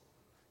quotes,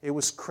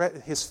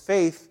 his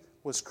faith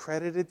was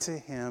credited to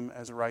him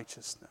as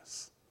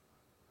righteousness.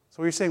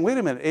 So you're saying, wait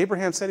a minute,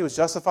 Abraham said he was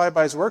justified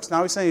by his works,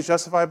 now he's saying he's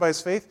justified by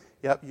his faith?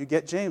 Yep, you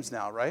get James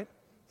now, right?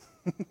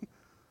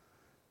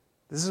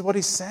 This is what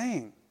he's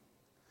saying.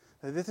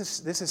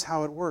 This is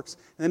how it works.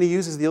 And then he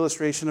uses the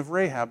illustration of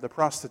Rahab, the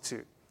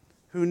prostitute,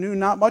 who knew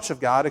not much of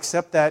God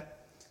except that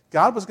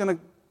God's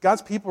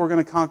people were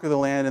going to conquer the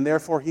land, and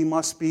therefore he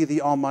must be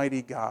the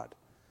Almighty God.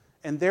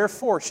 And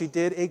therefore she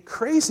did a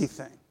crazy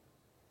thing.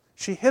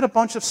 She hid a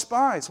bunch of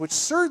spies, which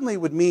certainly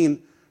would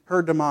mean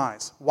her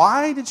demise.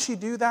 Why did she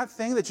do that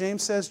thing that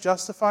James says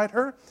justified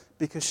her?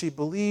 Because she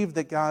believed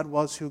that God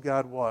was who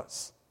God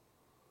was.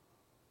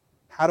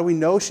 How do we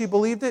know she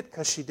believed it?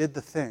 Because she did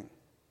the thing.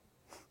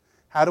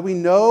 How do we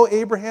know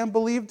Abraham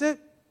believed it?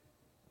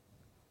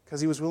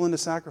 Because he was willing to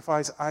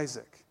sacrifice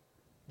Isaac.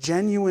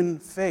 Genuine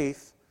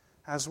faith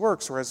has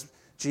works, or as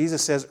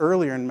Jesus says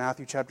earlier in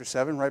Matthew chapter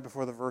 7, right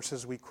before the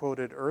verses we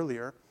quoted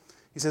earlier,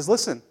 he says,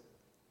 listen,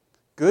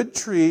 good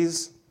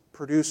trees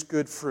produce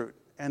good fruit.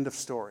 End of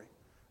story.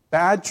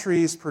 Bad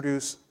trees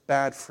produce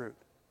bad fruit.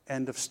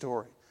 End of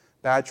story.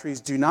 Bad trees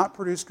do not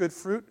produce good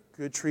fruit.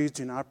 Good trees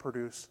do not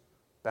produce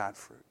bad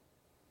fruit.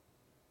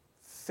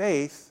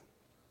 Faith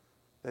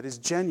that is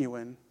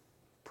genuine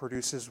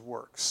produces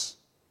works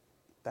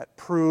that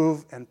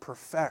prove and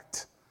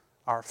perfect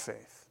our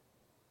faith.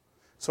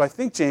 So I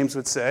think James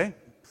would say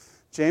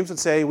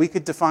we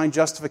could define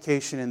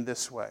justification in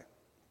this way.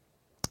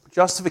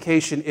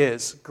 Justification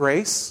is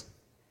grace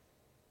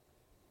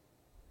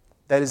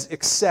that is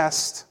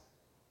accessed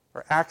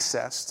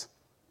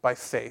by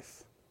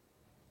faith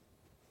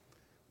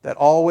that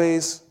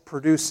always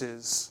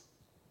produces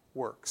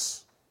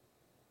works.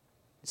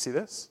 You see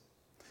this?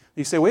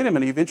 You say, wait a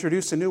minute, you've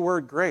introduced a new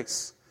word,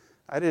 grace.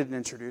 I didn't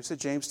introduce it.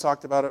 James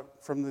talked about it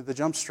from the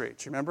jump street.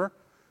 Do you remember?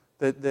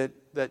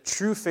 That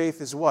true faith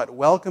is what?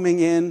 Welcoming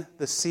in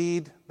the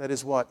seed that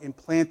is what?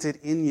 Implanted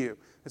in you.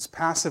 It's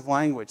passive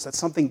language. That's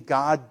something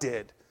God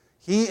did.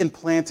 He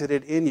implanted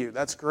it in you.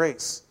 That's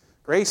grace.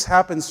 Grace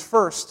happens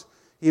first.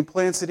 He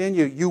implants it in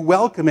you. You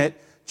welcome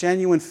it.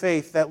 Genuine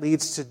faith that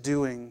leads to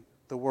doing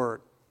the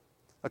word.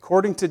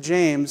 According to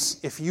James,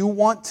 if you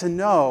want to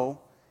know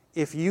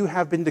if you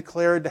have been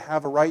declared to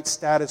have a right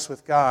status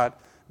with God,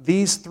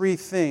 these three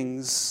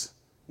things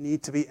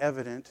need to be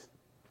evident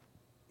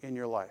in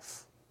your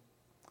life.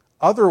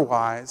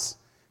 Otherwise,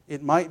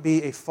 it might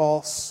be a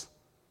false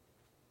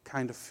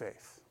kind of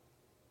faith.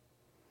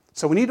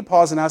 So we need to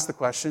pause and ask the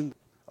question,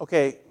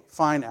 okay,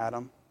 fine,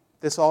 Adam,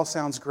 this all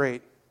sounds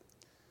great,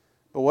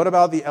 but what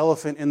about the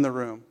elephant in the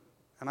room?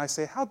 And I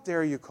say, how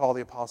dare you call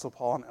the Apostle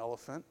Paul an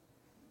elephant?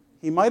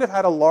 He might have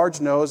had a large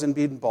nose and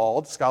been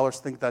bald. Scholars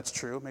think that's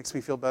true. It makes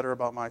me feel better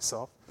about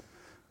myself.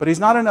 But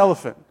he's not an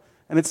elephant.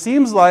 And it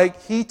seems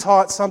like he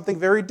taught something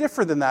very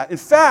different than that. In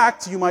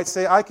fact, you might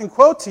say, I can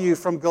quote to you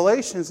from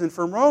Galatians and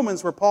from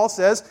Romans where Paul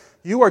says,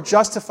 you are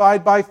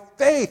justified by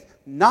faith,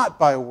 not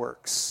by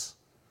works.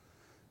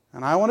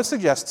 And I want to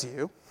suggest to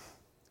you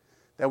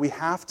that we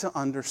have to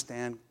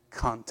understand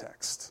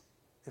context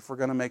if we're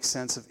going to make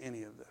sense of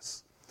any of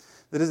this.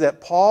 That is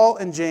that Paul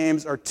and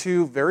James are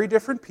two very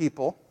different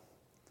people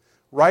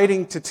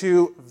writing to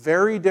two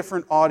very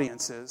different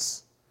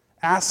audiences,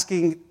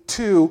 asking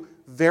two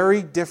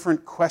very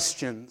different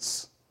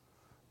questions,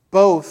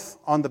 both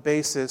on the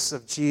basis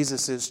of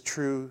Jesus'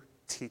 true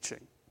teaching.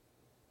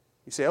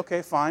 You say,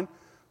 okay, fine.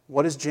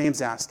 What is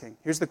James asking?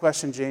 Here's the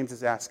question James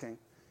is asking.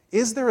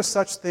 Is there a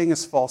such thing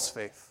as false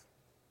faith?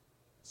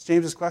 It's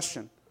James's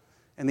question.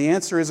 And the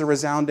answer is a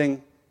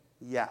resounding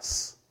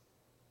yes.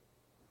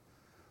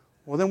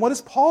 Well, then what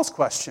is Paul's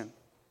question?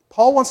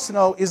 Paul wants to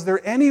know, is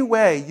there any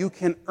way you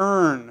can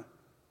earn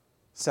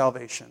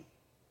salvation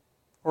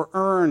or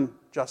earn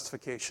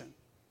justification?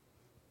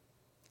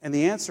 And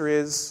the answer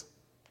is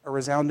a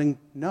resounding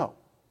no.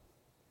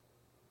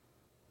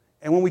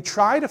 And when we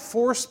try to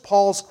force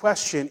Paul's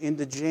question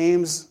into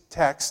James'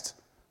 text,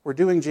 we're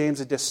doing James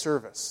a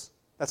disservice.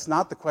 That's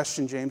not the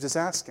question James is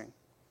asking.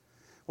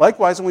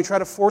 Likewise, when we try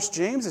to force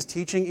James'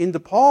 teaching into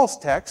Paul's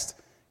text,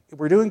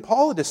 we're doing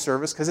Paul a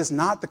disservice because it's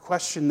not the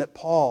question that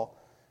Paul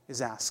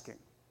is asking.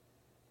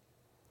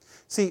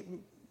 See,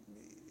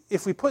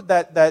 if we put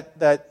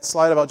that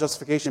slide about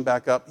justification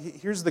back up,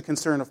 here's the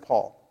concern of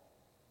Paul.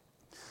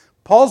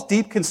 Paul's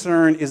deep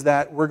concern is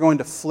that we're going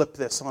to flip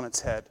this on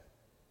its head,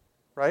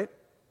 right?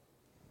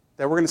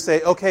 That we're going to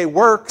say, okay,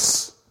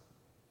 works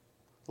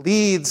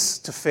leads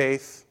to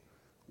faith,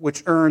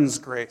 which earns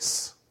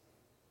grace.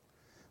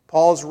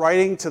 Paul's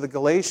writing to the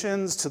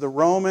Galatians, to the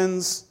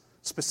Romans,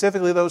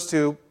 specifically those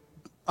two,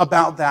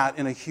 about that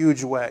in a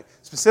huge way.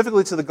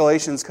 Specifically to the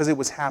Galatians because it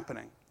was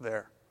happening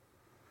there.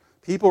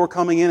 People were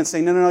coming in and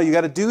saying, no, you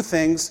got to do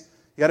things.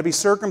 You got to be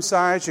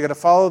circumcised. You got to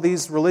follow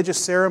these religious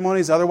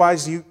ceremonies.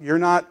 Otherwise, you're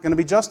not going to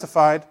be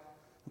justified.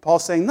 And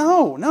Paul's saying,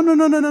 no.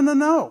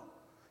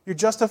 You're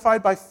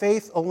justified by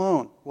faith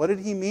alone. What did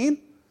he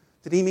mean?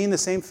 Did he mean the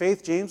same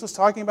faith James was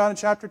talking about in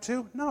chapter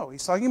 2? No,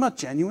 he's talking about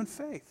genuine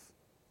faith,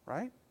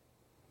 right?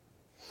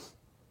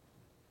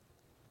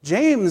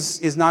 James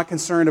is not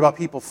concerned about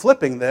people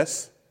flipping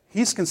this.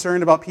 He's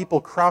concerned about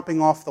people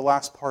cropping off the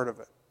last part of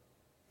it.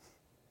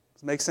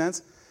 Does it make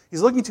sense?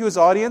 He's looking to his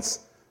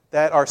audience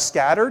that are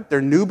scattered.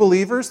 They're new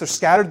believers. They're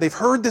scattered. They've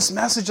heard this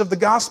message of the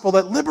gospel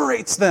that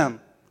liberates them.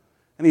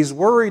 And he's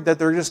worried that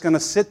they're just going to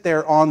sit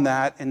there on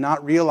that and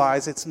not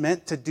realize it's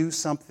meant to do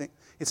something.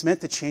 It's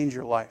meant to change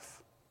your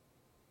life.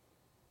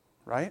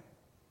 Right?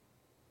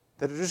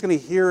 That they're just going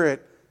to hear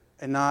it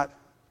and not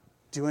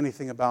do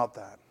anything about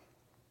that.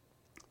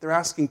 They're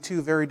asking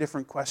two very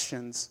different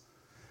questions,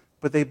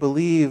 but they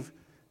believe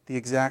the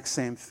exact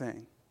same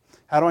thing.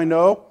 How do I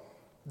know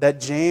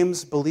that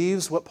James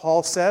believes what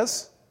Paul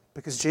says?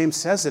 Because James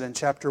says it in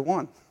chapter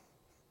 1.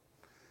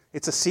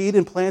 It's a seed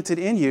implanted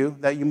in you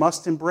that you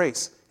must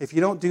embrace. If you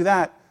don't do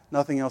that,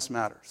 nothing else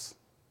matters.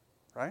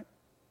 Right?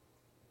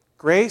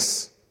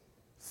 Grace,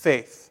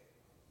 faith.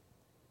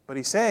 But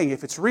he's saying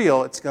if it's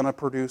real, it's going to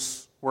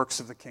produce works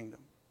of the kingdom.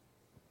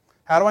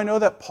 How do I know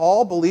that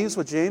Paul believes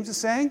what James is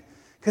saying?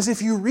 Because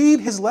if you read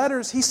his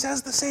letters, he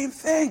says the same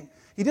thing.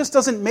 He just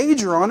doesn't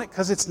major on it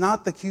because it's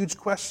not the huge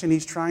question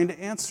he's trying to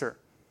answer.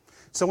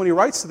 So when he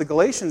writes to the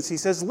Galatians, he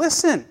says,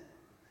 listen,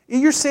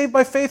 you're saved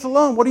by faith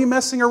alone. What are you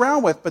messing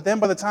around with? But then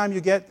by the time you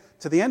get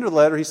to the end of the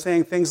letter, he's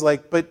saying things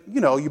like, but,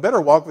 you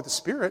better walk with the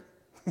Spirit.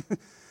 If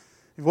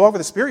you walk with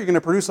the Spirit, you're going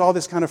to produce all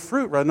this kind of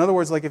fruit, right? In other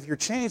words, like if you're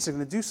changed, you're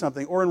going to do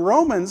something. Or in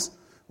Romans,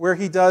 where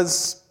he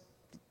does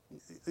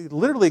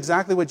literally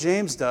exactly what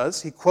James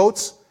does. He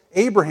quotes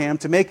Abraham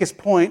to make his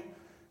point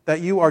that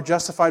you are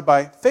justified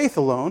by faith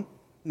alone,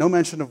 no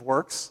mention of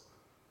works,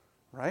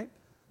 right?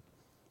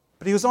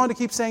 But he goes on to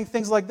keep saying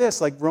things like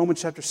this, like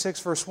Romans chapter 6,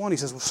 verse 1. He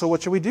says, well, so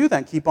what should we do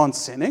then? Keep on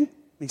sinning?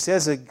 He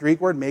says the Greek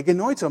word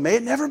meganoito. May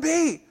it never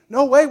be.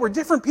 No way. We're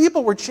different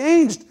people. We're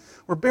changed.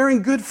 We're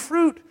bearing good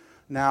fruit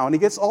now. And he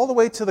gets all the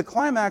way to the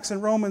climax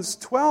in Romans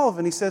 12,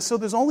 and he says, so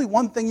there's only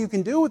one thing you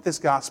can do with this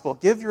gospel.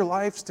 Give your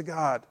lives to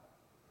God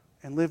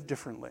and live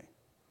differently.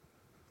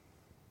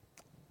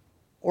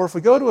 Or if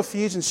we go to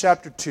Ephesians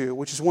chapter 2,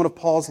 which is one of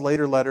Paul's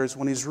later letters,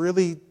 when he's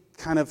really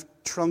kind of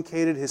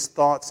truncated his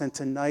thoughts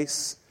into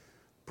nice,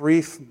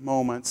 brief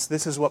moments,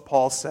 this is what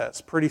Paul says,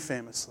 pretty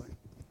famously.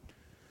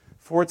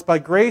 For it's by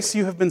grace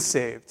you have been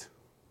saved,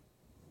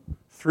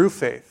 through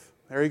faith.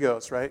 There he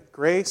goes, right?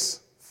 Grace,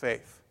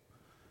 faith.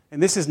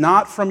 And this is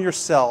not from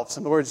yourselves.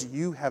 In other words,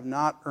 you have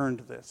not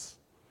earned this.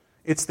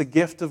 It's the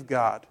gift of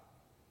God,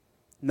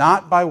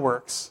 not by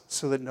works,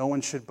 so that no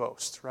one should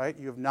boast, right?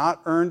 You have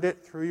not earned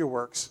it through your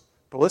works.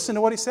 But listen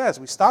to what he says.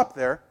 We stop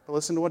there, but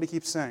listen to what he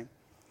keeps saying.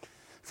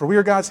 For we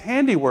are God's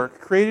handiwork,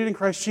 created in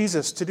Christ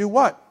Jesus to do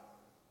what?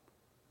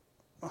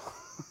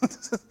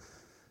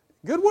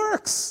 Good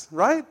works,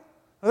 right? In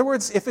other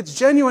words, if it's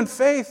genuine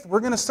faith,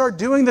 we're going to start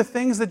doing the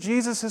things that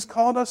Jesus has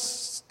called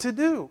us to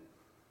do.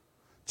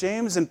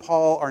 James and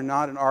Paul are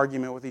not in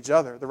argument with each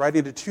other. They're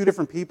writing to two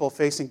different people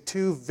facing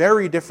two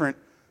very different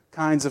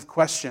kinds of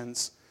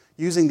questions,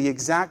 using the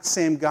exact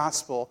same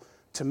gospel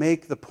to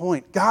make the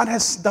point. God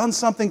has done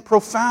something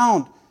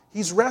profound.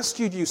 He's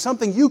rescued you,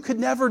 something you could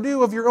never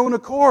do of your own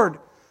accord.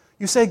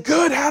 You say,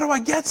 good, how do I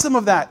get some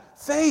of that?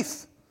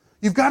 Faith.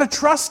 You've got to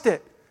trust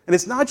it. And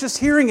it's not just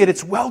hearing it,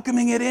 it's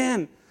welcoming it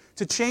in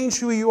to change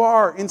who you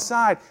are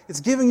inside. It's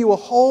giving you a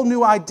whole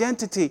new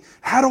identity.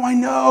 How do I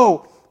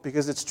know?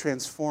 Because it's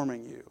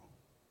transforming you.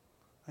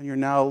 And you're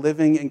now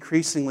living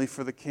increasingly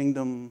for the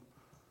kingdom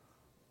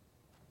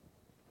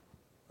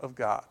of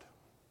God.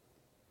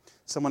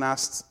 Someone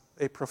asked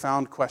a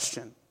profound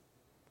question.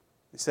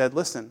 He said,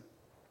 listen,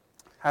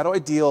 how do I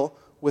deal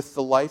with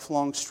the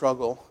lifelong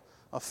struggle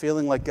of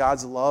feeling like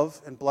God's love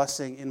and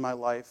blessing in my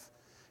life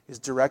is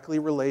directly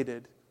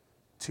related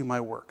to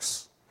my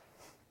works?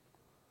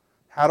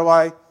 How do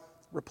I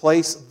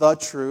replace the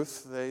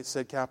truth, they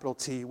said capital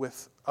T,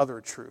 with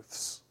other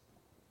truths?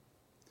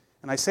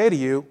 And I say to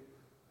you,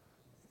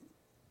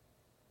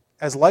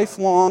 as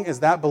lifelong as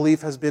that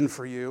belief has been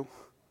for you,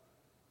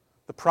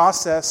 the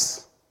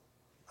process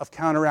of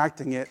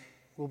counteracting it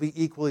will be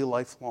equally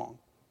lifelong.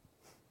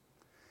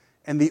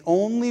 And the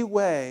only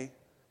way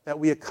that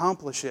we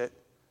accomplish it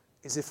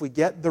is if we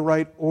get the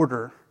right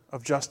order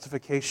of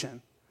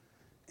justification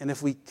and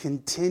if we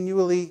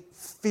continually,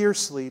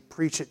 fiercely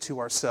preach it to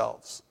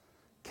ourselves,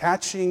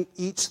 catching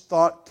each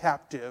thought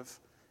captive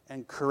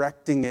and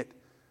correcting it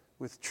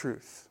with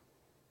truth.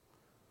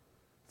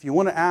 If you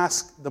want to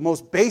ask, the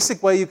most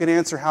basic way you can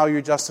answer how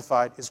you're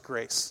justified is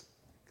grace.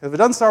 Because if it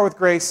doesn't start with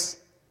grace,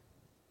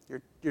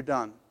 you're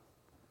done.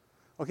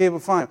 Okay,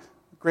 but fine.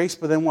 Grace,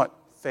 but then what?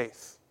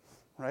 Faith,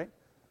 right?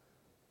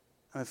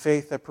 And a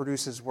faith that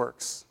produces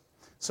works.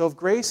 So if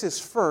grace is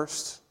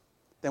first,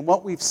 then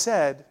what we've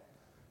said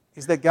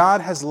is that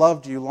God has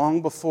loved you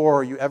long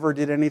before you ever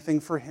did anything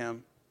for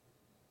Him,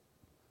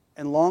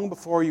 and long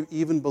before you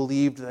even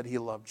believed that He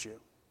loved you.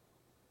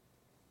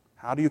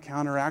 How do you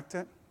counteract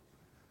it?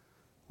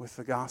 With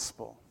the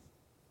gospel.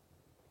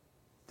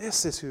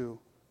 This is who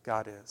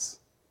God is.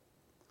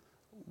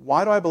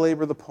 Why do I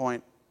belabor the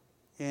point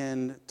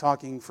in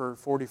talking for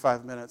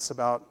 45 minutes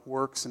about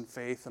works and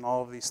faith and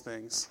all of these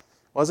things?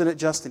 Wasn't it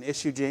just an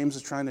issue James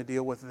was trying to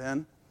deal with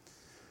then?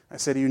 I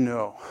said to you,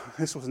 no.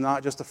 This was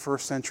not just a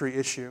first century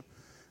issue.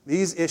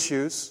 These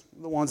issues,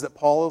 the ones that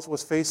Paul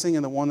was facing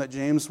and the one that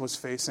James was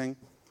facing,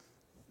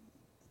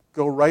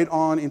 go right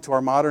on into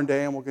our modern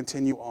day and will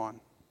continue on.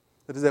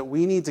 That is that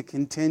we need to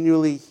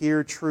continually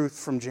hear truth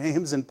from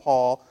James and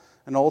Paul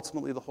and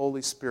ultimately the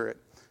Holy Spirit,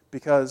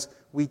 because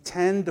we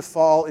tend to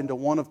fall into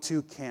one of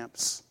two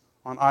camps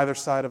on either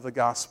side of the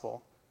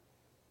gospel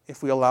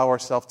if we allow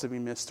ourselves to be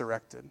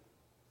misdirected.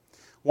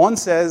 One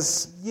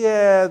says,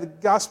 yeah, the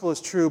gospel is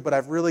true, but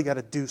I've really got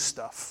to do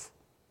stuff.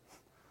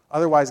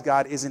 Otherwise,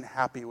 God isn't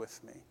happy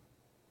with me.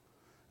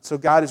 So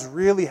God is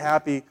really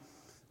happy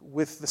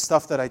with the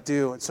stuff that I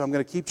do, and so I'm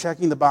going to keep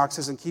checking the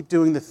boxes and keep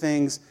doing the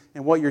things,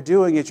 and what you're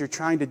doing is you're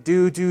trying to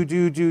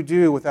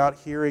do without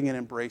hearing and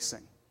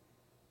embracing.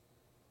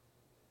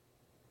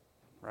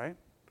 Right?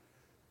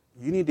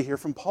 You need to hear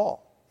from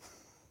Paul.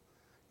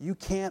 You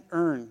can't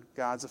earn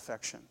God's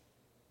affection.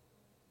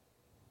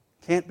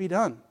 Can't be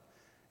done.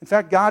 In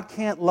fact, God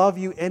can't love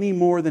you any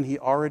more than He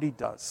already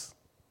does.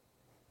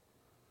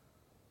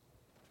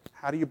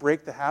 How do you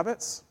break the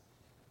habits?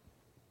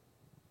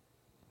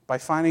 By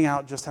finding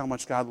out just how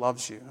much God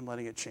loves you and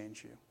letting it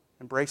change you.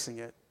 Embracing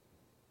it,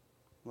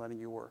 letting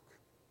you work.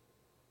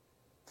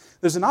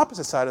 There's an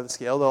opposite side of the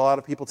scale that a lot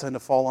of people tend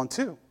to fall on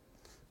too.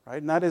 Right?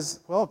 And that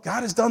is, well,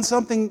 God has done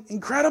something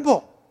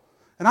incredible.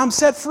 And I'm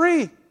set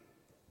free.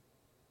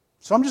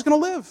 So I'm just going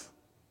to live.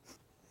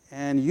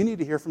 And you need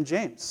to hear from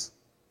James.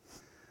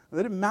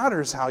 That it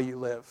matters how you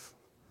live.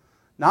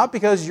 Not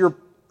because you're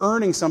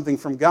earning something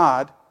from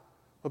God,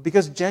 but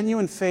because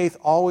genuine faith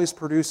always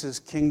produces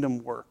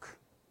kingdom work.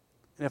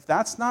 And if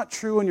that's not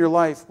true in your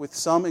life with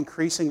some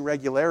increasing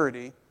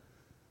regularity,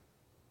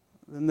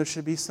 then there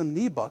should be some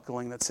knee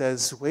buckling that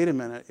says, wait a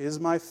minute, is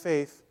my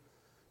faith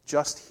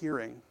just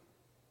hearing?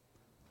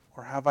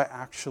 Or have I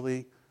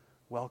actually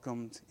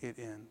welcomed it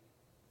in?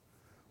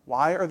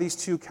 Why are these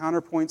two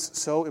counterpoints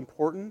so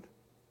important?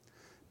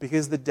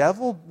 Because the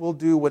devil will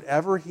do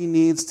whatever he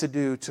needs to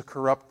do to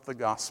corrupt the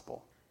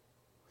gospel.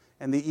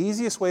 And the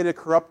easiest way to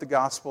corrupt the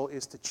gospel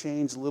is to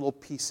change little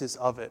pieces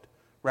of it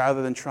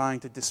rather than trying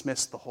to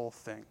dismiss the whole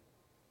thing.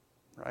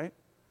 Right?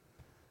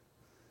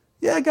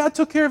 Yeah, God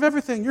took care of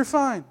everything. You're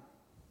fine.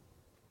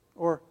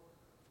 Or,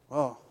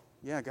 well,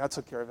 yeah, God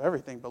took care of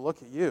everything, but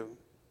look at you.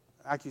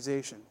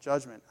 Accusation,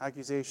 judgment,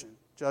 accusation,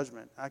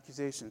 judgment,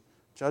 accusation,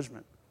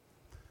 judgment.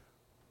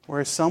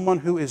 Whereas someone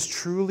who is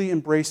truly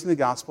embracing the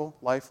gospel,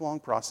 lifelong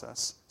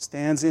process,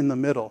 stands in the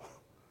middle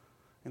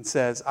and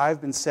says,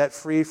 I've been set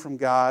free from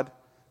God,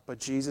 but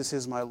Jesus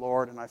is my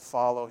Lord and I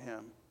follow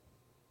him.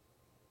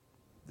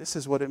 This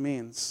is what it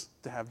means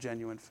to have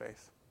genuine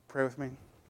faith. Pray with me.